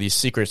a lot of these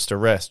secrets to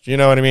rest. You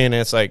know what I mean?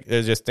 It's like,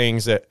 there's just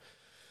things that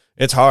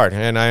it's hard.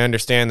 And I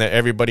understand that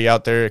everybody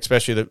out there,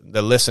 especially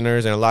the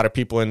listeners and a lot of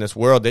people in this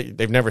world,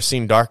 they've never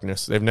seen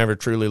darkness. They've never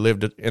truly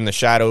lived in the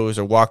shadows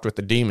or walked with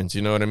the demons.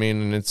 You know what I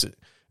mean? And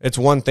it's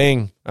one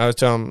thing. I was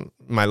telling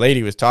my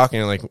lady was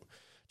talking, like,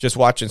 just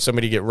watching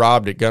somebody get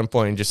robbed at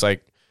gunpoint, just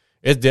like,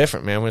 it's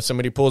different, man. When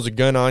somebody pulls a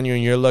gun on you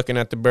and you're looking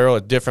at the barrel,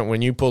 it's different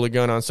when you pull a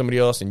gun on somebody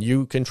else and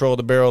you control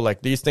the barrel.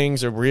 Like, these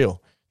things are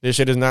real. This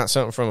shit is not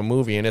something from a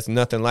movie, and it's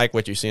nothing like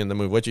what you see in the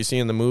movie. What you see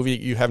in the movie,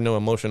 you have no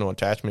emotional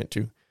attachment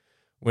to.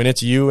 When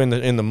it's you in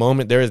the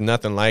moment, there is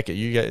nothing like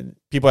it.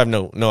 People have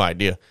no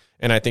idea,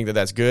 and I think that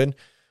that's good.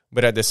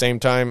 But at the same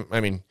time,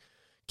 I mean,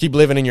 keep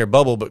living in your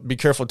bubble, but be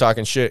careful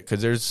talking shit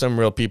because there's some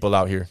real people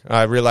out here.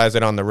 I realize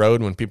that on the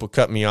road when people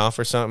cut me off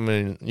or something,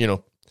 and you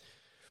know,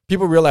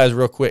 people realize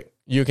real quick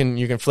you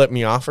can flip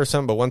me off or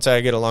something. But once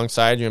I get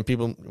alongside you and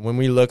people, when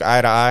we look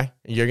eye to eye,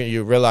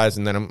 you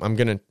realizing that I'm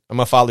gonna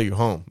follow you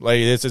home.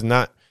 Like this is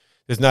not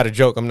a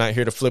joke. I'm not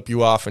here to flip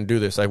you off and do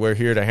this. Like we're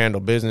here to handle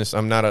business.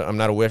 I'm not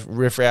a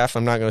riffraff.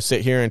 I'm not gonna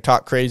sit here and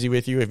talk crazy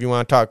with you. If you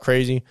want to talk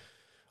crazy,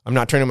 I'm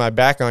not turning my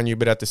back on you,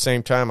 but at the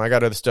same time, I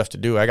got other stuff to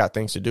do. I got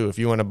things to do. If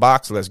you want to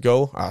box, let's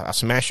go. I'll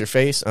smash your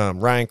face.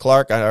 Ryan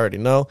Clark, I already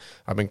know.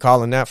 I've been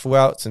calling that fool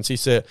out since he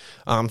said,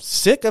 I'm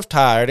sick of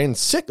tired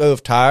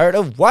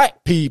of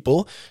white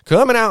people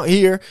coming out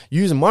here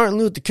using Martin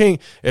Luther King.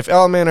 If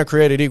all men are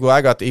created equal,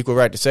 I got the equal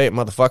right to say it,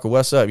 motherfucker.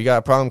 What's up? You got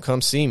a problem?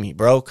 Come see me,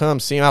 bro.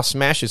 Come see me. I'll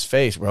smash his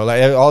face, bro.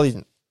 Like all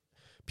these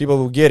people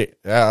will get it.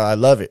 I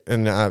love it.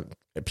 And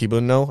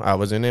people know I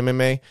was in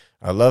MMA.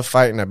 I love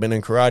fighting. I've been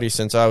in karate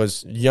since I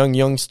was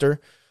youngster.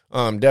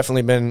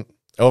 Definitely been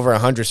over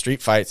 100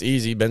 street fights,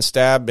 easy. Been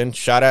stabbed, been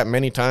shot at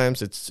many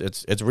times.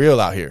 It's real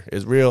out here.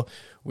 It's real.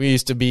 We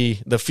used to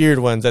be the feared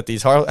ones at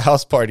these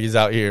house parties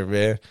out here,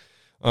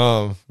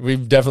 man.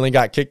 We've definitely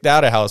got kicked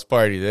out of house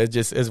parties.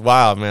 It's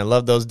wild, man. I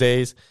love those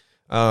days.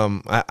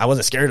 I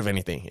wasn't scared of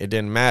anything. It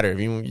didn't matter.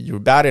 If you're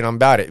about it, I'm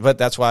about it. But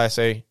that's why I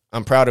say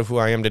I'm proud of who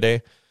I am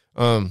today.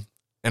 And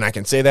I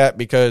can say that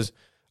because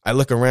I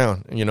look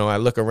around,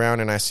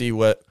 and I see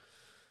what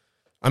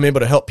I'm able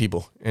to help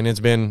people. And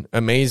it's been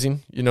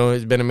amazing.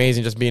 It's been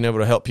amazing just being able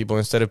to help people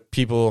instead of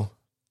people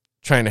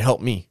trying to help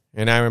me.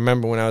 And I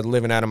remember when I was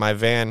living out of my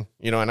van,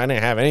 and I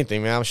didn't have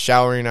anything, man. I was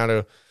showering out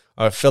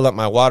of, fill up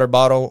my water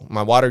bottle,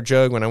 my water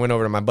jug when I went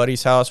over to my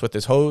buddy's house with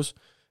his hose.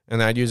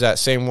 And I'd use that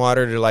same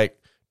water to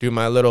do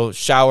my little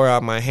shower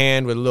on my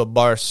hand with a little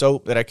bar of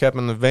soap that I kept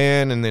in the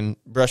van, and then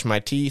brush my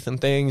teeth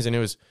and things. And it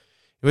was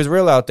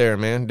real out there,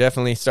 man.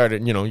 Definitely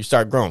started, you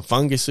start growing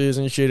funguses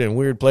and shit in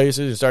weird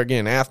places. You start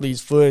getting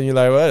athlete's foot, and you're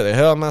like, what the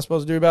hell am I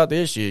supposed to do about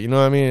this shit? You know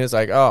what I mean? It's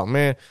like, oh,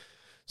 man.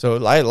 So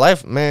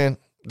life, man,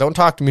 don't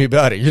talk to me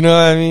about it. You know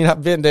what I mean?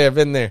 I've been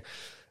there.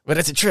 But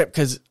it's a trip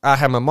because I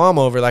had my mom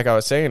over, like I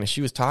was saying, and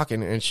she was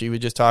talking, and she was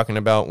just talking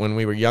about when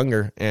we were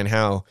younger and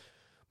how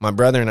my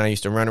brother and I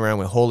used to run around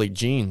with holy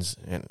jeans.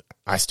 And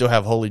I still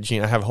have holy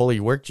jeans. I have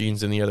holy work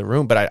jeans in the other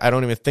room, but I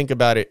don't even think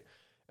about it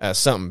as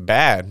something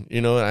bad.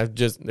 They're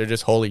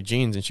just holy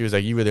jeans. And she was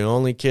like, you were the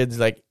only kids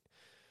like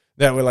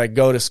that would like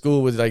go to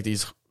school with like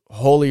these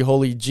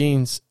holy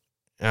jeans.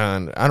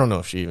 And I don't know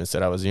if she even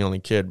said I was the only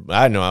kid, but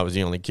I know I was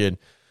the only kid,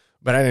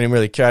 but I didn't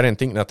really care. I didn't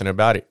think nothing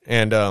about it.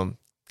 And,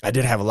 I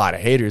did have a lot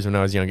of haters when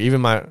I was younger. Even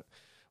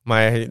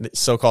my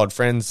so-called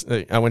friends,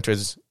 I went to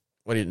his,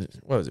 what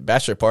was it,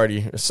 bachelor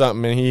party or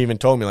something, and he even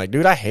told me, like,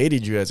 dude, I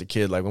hated you as a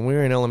kid. Like, when we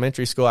were in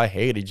elementary school, I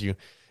hated you.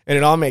 And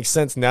it all makes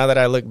sense now that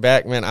I look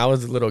back, man. I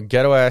was a little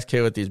ghetto-ass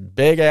kid with these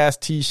big-ass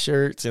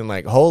T-shirts and,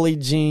 like, holy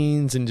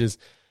jeans and just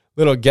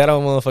little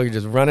ghetto motherfucker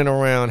just running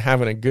around,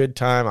 having a good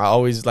time. I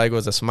always, like,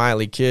 was a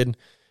smiley kid.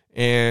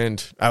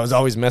 And I was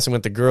always messing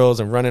with the girls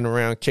and running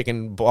around,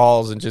 kicking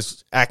balls and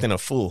just acting a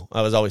fool.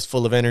 I was always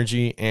full of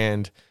energy,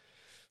 and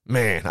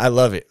man, I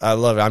love it.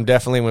 I'm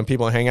definitely, when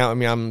people hang out with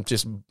me, I'm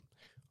just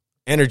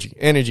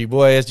energy,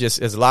 boy.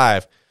 It's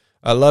live.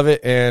 I love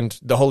it. And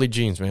the holy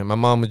jeans, man. My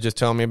mom was just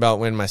telling me about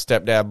when my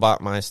stepdad bought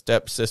my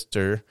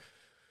stepsister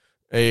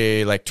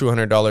a like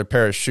 $200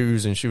 pair of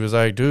shoes, and she was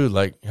like, dude,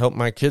 like, help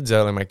my kids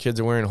out. Like, my kids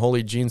are wearing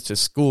holy jeans to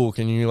school.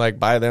 Can you like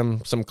buy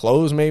them some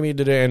clothes maybe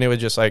today? And it was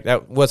just like,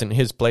 that wasn't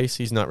his place.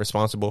 He's not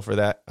responsible for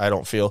that, I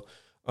don't feel.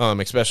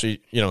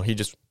 Especially,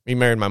 he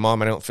married my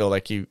mom. I don't feel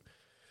like he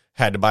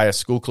had to buy us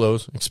school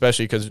clothes,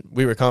 especially because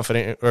we were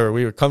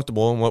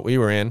comfortable in what we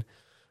were in.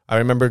 I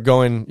remember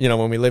going,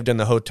 when we lived in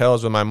the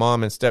hotels with my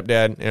mom and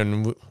stepdad,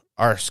 and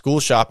our school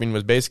shopping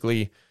was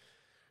basically,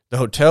 the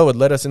hotel would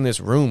let us in this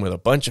room with a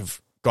bunch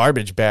of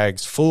garbage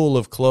bags full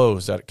of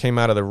clothes that came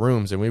out of the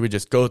rooms, and we would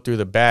just go through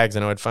the bags,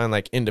 and I would find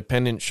like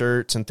independent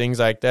shirts and things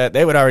like that.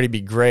 They would already be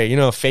gray,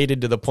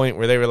 faded to the point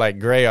where they were like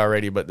gray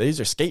already, but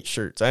these are skate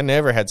shirts. I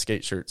never had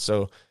skate shirts,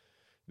 so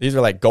these were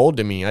like gold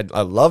to me.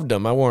 I loved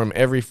them. I wore them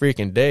every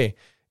freaking day,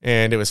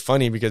 and it was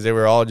funny because they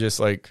were all just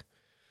like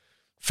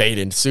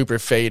faded,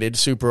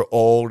 super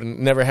old,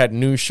 and never had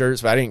new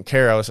shirts, but I didn't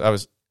care. I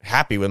was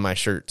happy with my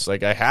shirts.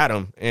 Like, I had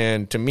them,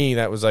 and to me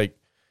that was like,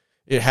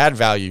 it had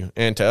value,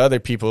 and to other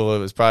people, it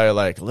was probably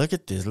like, look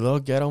at this little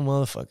ghetto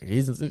motherfucker.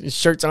 His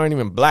shirts aren't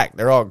even black.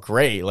 They're all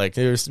gray. Like,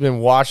 they've been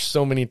washed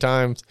so many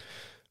times.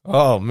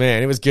 Oh,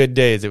 man, it was good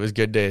days.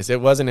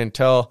 It wasn't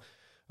until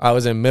I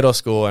was in middle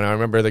school, and I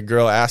remember the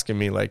girl asking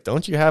me, like,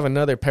 don't you have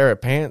another pair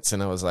of pants?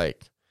 And I was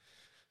like,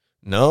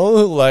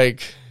 no.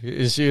 Like,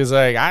 she was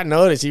like, I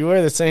noticed you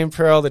wear the same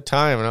pair all the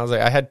time. And I was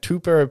like, I had two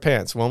pair of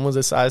pants. One was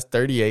a size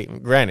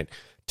 38. Granted,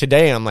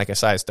 today I'm like a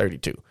size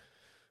 32.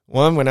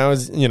 One, when I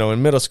was,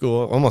 in middle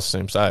school, almost the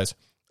same size,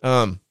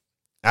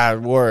 I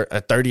wore a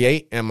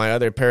 38, and my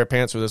other pair of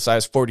pants was a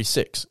size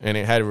 46, and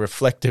it had a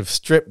reflective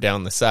strip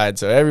down the side.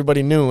 So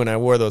everybody knew when I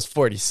wore those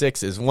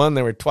 46s. One,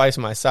 they were twice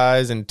my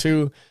size, and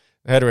two,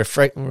 they had a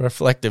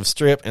reflective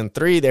strip, and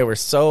three, they were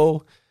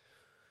so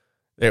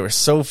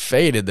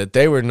faded that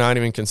they were not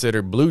even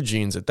considered blue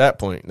jeans at that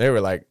point. They were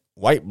like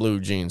white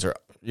blue jeans or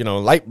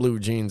light blue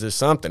jeans or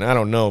something. I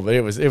don't know, but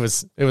it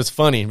was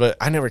funny. But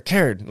I never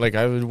cared. Like,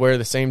 I would wear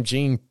the same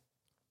jean.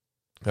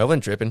 I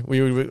wasn't tripping.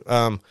 We would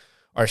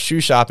our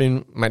shoe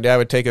shopping. My dad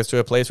would take us to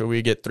a place where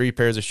we get 3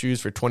 pairs of shoes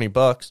for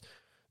 $20.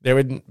 They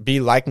would be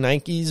like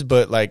Nikes,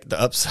 but like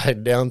the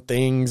upside down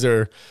things,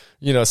 or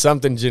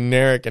something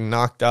generic and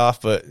knocked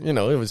off. But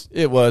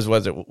it was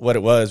what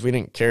it was. We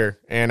didn't care,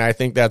 and I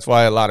think that's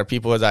why a lot of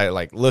people, as I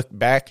like look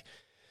back,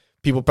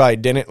 people probably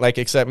didn't like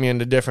accept me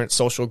into different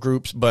social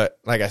groups. But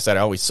like I said, I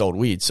always sold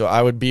weed, so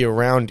I would be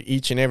around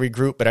each and every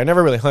group, but I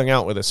never really hung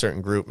out with a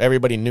certain group.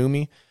 Everybody knew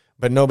me,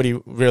 but nobody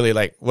really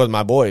like was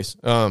my boys.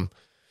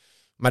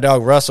 My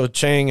dog Russell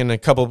Chang and a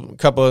couple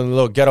of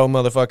little ghetto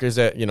motherfuckers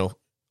that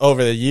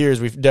over the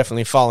years we've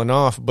definitely fallen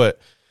off. But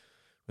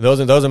those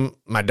are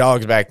my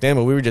dogs back then.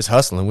 But we were just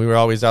hustling. We were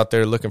always out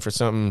there looking for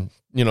something.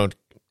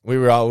 We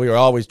were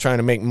always trying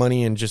to make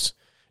money and just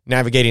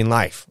navigating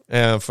life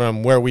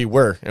from where we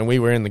were, and we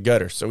were in the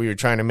gutter, so we were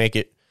trying to make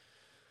it.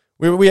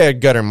 We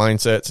had gutter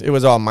mindsets. It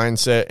was all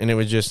mindset, and it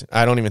was just,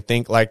 I don't even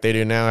think like they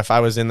do now. If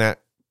I was in that,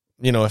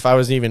 if I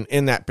was even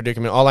in that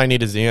predicament, all I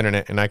need is the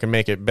internet, and I can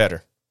make it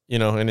better.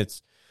 And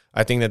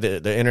I think that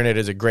the internet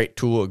is a great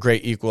tool, a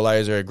great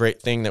equalizer, a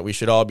great thing that we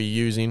should all be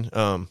using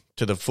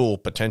to the full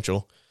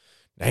potential.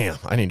 Damn,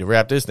 I need to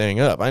wrap this thing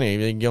up. I need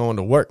to get on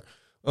to work.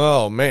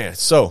 Oh man.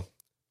 So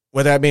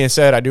with that being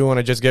said, I do want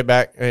to just get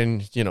back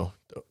and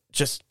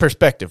just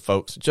perspective,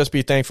 folks. Just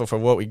be thankful for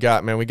what we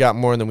got, man. We got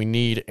more than we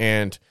need,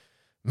 and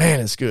man,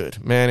 it's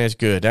good. Man, it's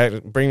good.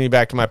 That brings me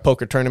back to my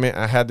poker tournament.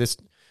 I had this,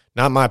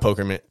 not my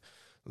poker tournament.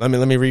 let me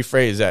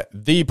rephrase that.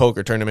 The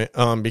poker tournament,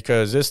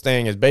 because this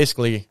thing is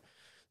basically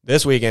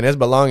this weekend. It's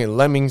belonging.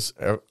 Lemmings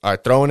are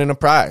throwing in a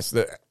prize.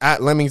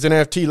 At Lemmings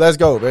NFT, let's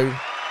go, baby.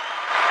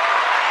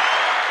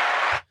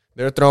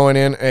 They're throwing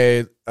in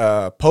a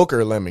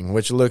poker lemming,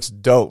 which looks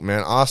dope,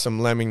 man. Awesome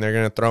lemming they're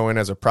going to throw in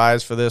as a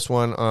prize for this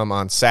one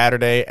on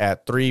Saturday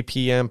at 3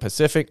 p.m.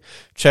 Pacific.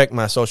 Check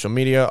my social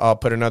media. I'll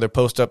put another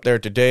post up there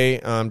today,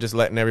 just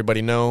letting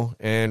everybody know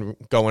and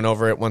going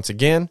over it once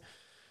again.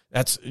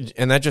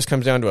 That just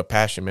comes down to a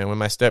passion, man. When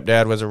my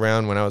stepdad was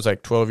around, when I was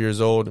like 12 years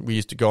old, we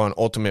used to go on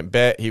Ultimate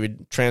Bet. He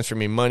would transfer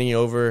me money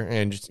over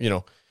and just,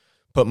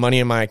 put money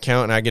in my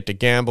account, and I get to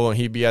gamble, and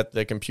he'd be at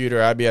the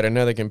computer, I'd be at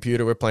another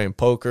computer, we're playing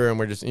poker, and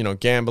we're just,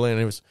 gambling.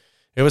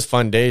 It was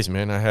fun days,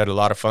 man. I had a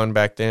lot of fun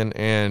back then,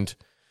 and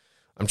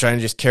I'm trying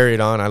to just carry it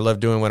on. I love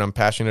doing what I'm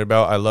passionate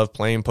about. I love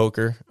playing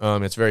poker.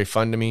 It's very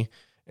fun to me,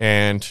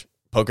 and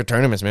poker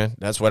tournaments, man.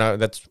 That's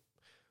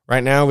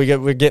right now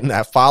we're getting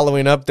that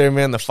following up there,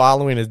 man. The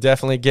following is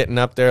definitely getting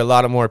up there. A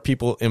lot of more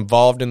people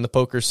involved in the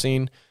poker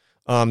scene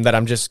that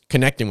I'm just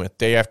connecting with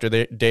day after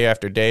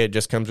day. It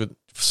just comes with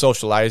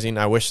socializing.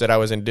 I wish that I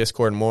was in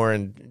Discord more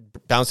and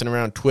bouncing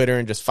around Twitter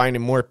and just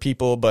finding more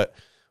people. But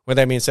with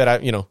that being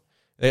said,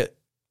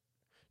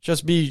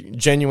 just be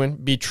genuine,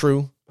 be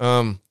true.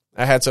 I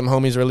had some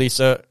homies release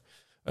a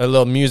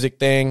little music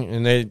thing,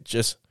 and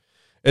it's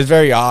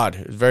very odd.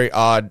 It's very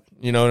odd.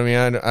 You know what I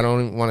mean? I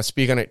don't want to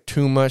speak on it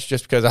too much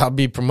just because I'll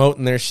be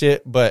promoting their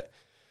shit, but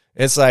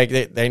it's like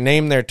they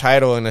name their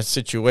title in a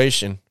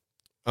situation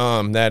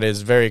that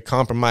is very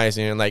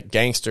compromising and like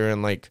gangster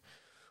and like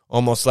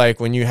almost like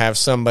when you have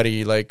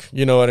somebody like,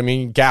 you know what I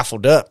mean,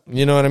 gaffled up,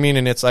 you know what I mean?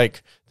 And it's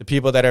like the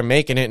people that are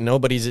making it,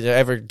 nobody's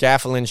ever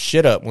gaffling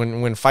shit up.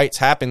 When fights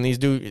happen,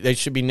 they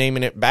should be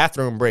naming it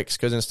bathroom breaks,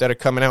 because instead of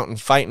coming out and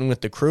fighting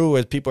with the crew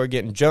as people are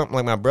getting jumped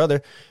like my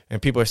brother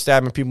and people are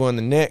stabbing people in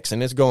the necks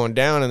and it's going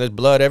down and there's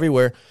blood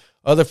everywhere,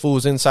 other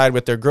fools inside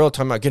with their girl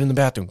talking about get in the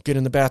bathroom.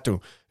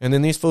 And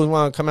then these fools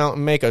want to come out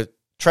and make a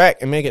track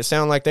and make it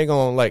sound like they're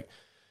going to like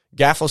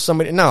gaffle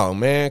somebody. No,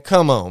 man,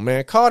 come on,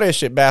 man. Call that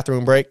shit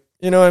bathroom break.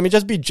 You know what I mean?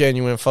 Just be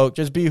genuine, folk.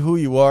 Just be who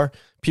you are.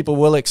 People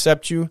will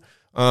accept you.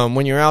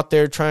 When you're out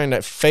there trying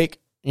to fake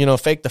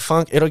the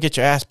funk, it'll get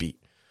your ass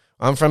beat.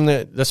 I'm from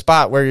the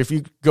spot where if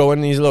you go in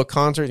these little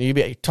concerts and you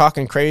be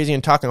talking crazy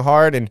and talking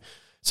hard and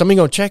somebody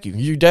going to check you.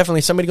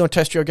 Somebody going to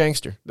test your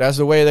gangster. That's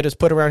the way that it's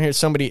put around here.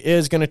 Somebody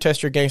is going to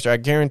test your gangster. I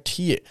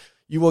guarantee it.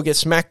 You will get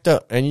smacked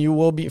up and you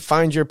will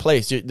find your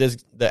place.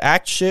 The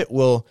act shit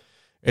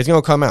it's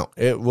going to come out.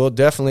 It will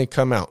definitely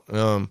come out.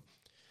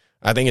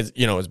 I think it's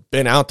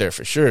been out there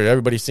for sure.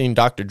 Everybody's seen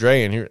Dr.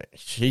 Dre, and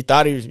he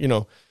thought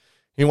he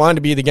wanted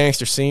to be the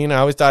gangster scene. I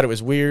always thought it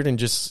was weird and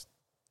just,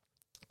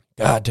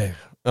 goddamn,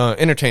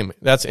 entertainment.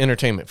 That's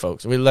entertainment,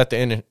 folks. We let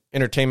the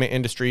entertainment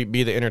industry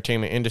be the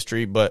entertainment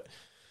industry. But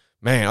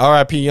man,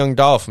 R.I.P. Young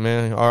Dolph,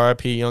 man,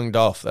 R.I.P. Young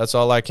Dolph. That's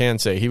all I can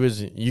say.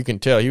 You can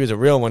tell he was a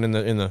real one in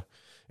the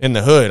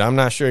hood. I'm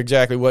not sure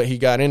exactly what he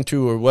got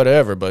into or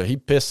whatever, but he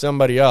pissed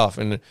somebody off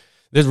and.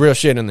 There's real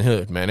shit in the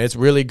hood, man. It's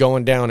really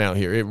going down out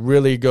here. It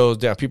really goes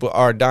down. People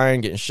are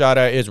dying, getting shot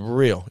at. It's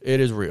real.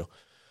 It is real.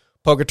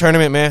 Poker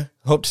tournament, man.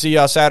 Hope to see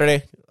y'all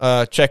Saturday.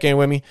 Check in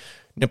with me.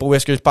 Nipple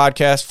Whiskers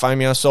Podcast. Find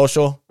me on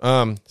social.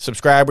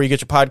 Subscribe where you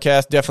get your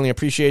podcast. Definitely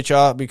appreciate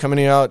y'all. Be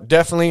coming out.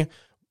 Definitely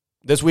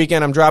this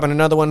weekend I'm dropping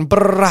another one.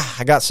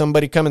 I got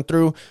somebody coming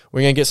through.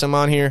 We're going to get some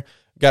on here.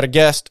 Got a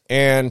guest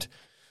and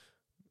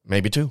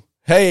maybe two.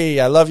 Hey,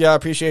 I love y'all.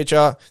 Appreciate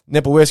y'all.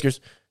 Nipple Whiskers.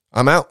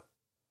 I'm out.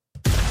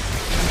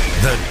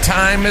 The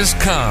time has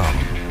come.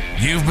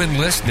 You've been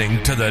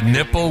listening to the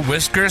Nipple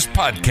Whiskers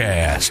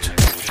Podcast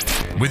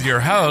with your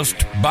host,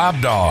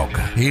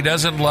 BobDawg. He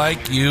doesn't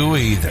like you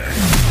either.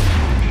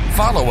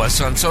 Follow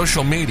us on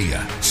social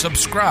media,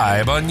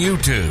 subscribe on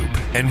YouTube,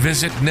 and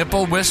visit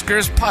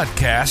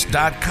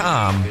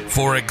nipplewhiskerspodcast.com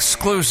for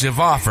exclusive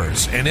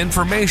offers and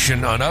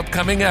information on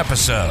upcoming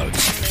episodes.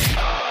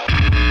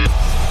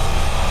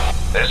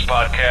 This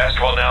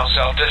podcast will now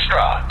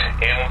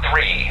self-destruct in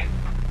 3,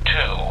 2,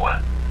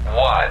 1.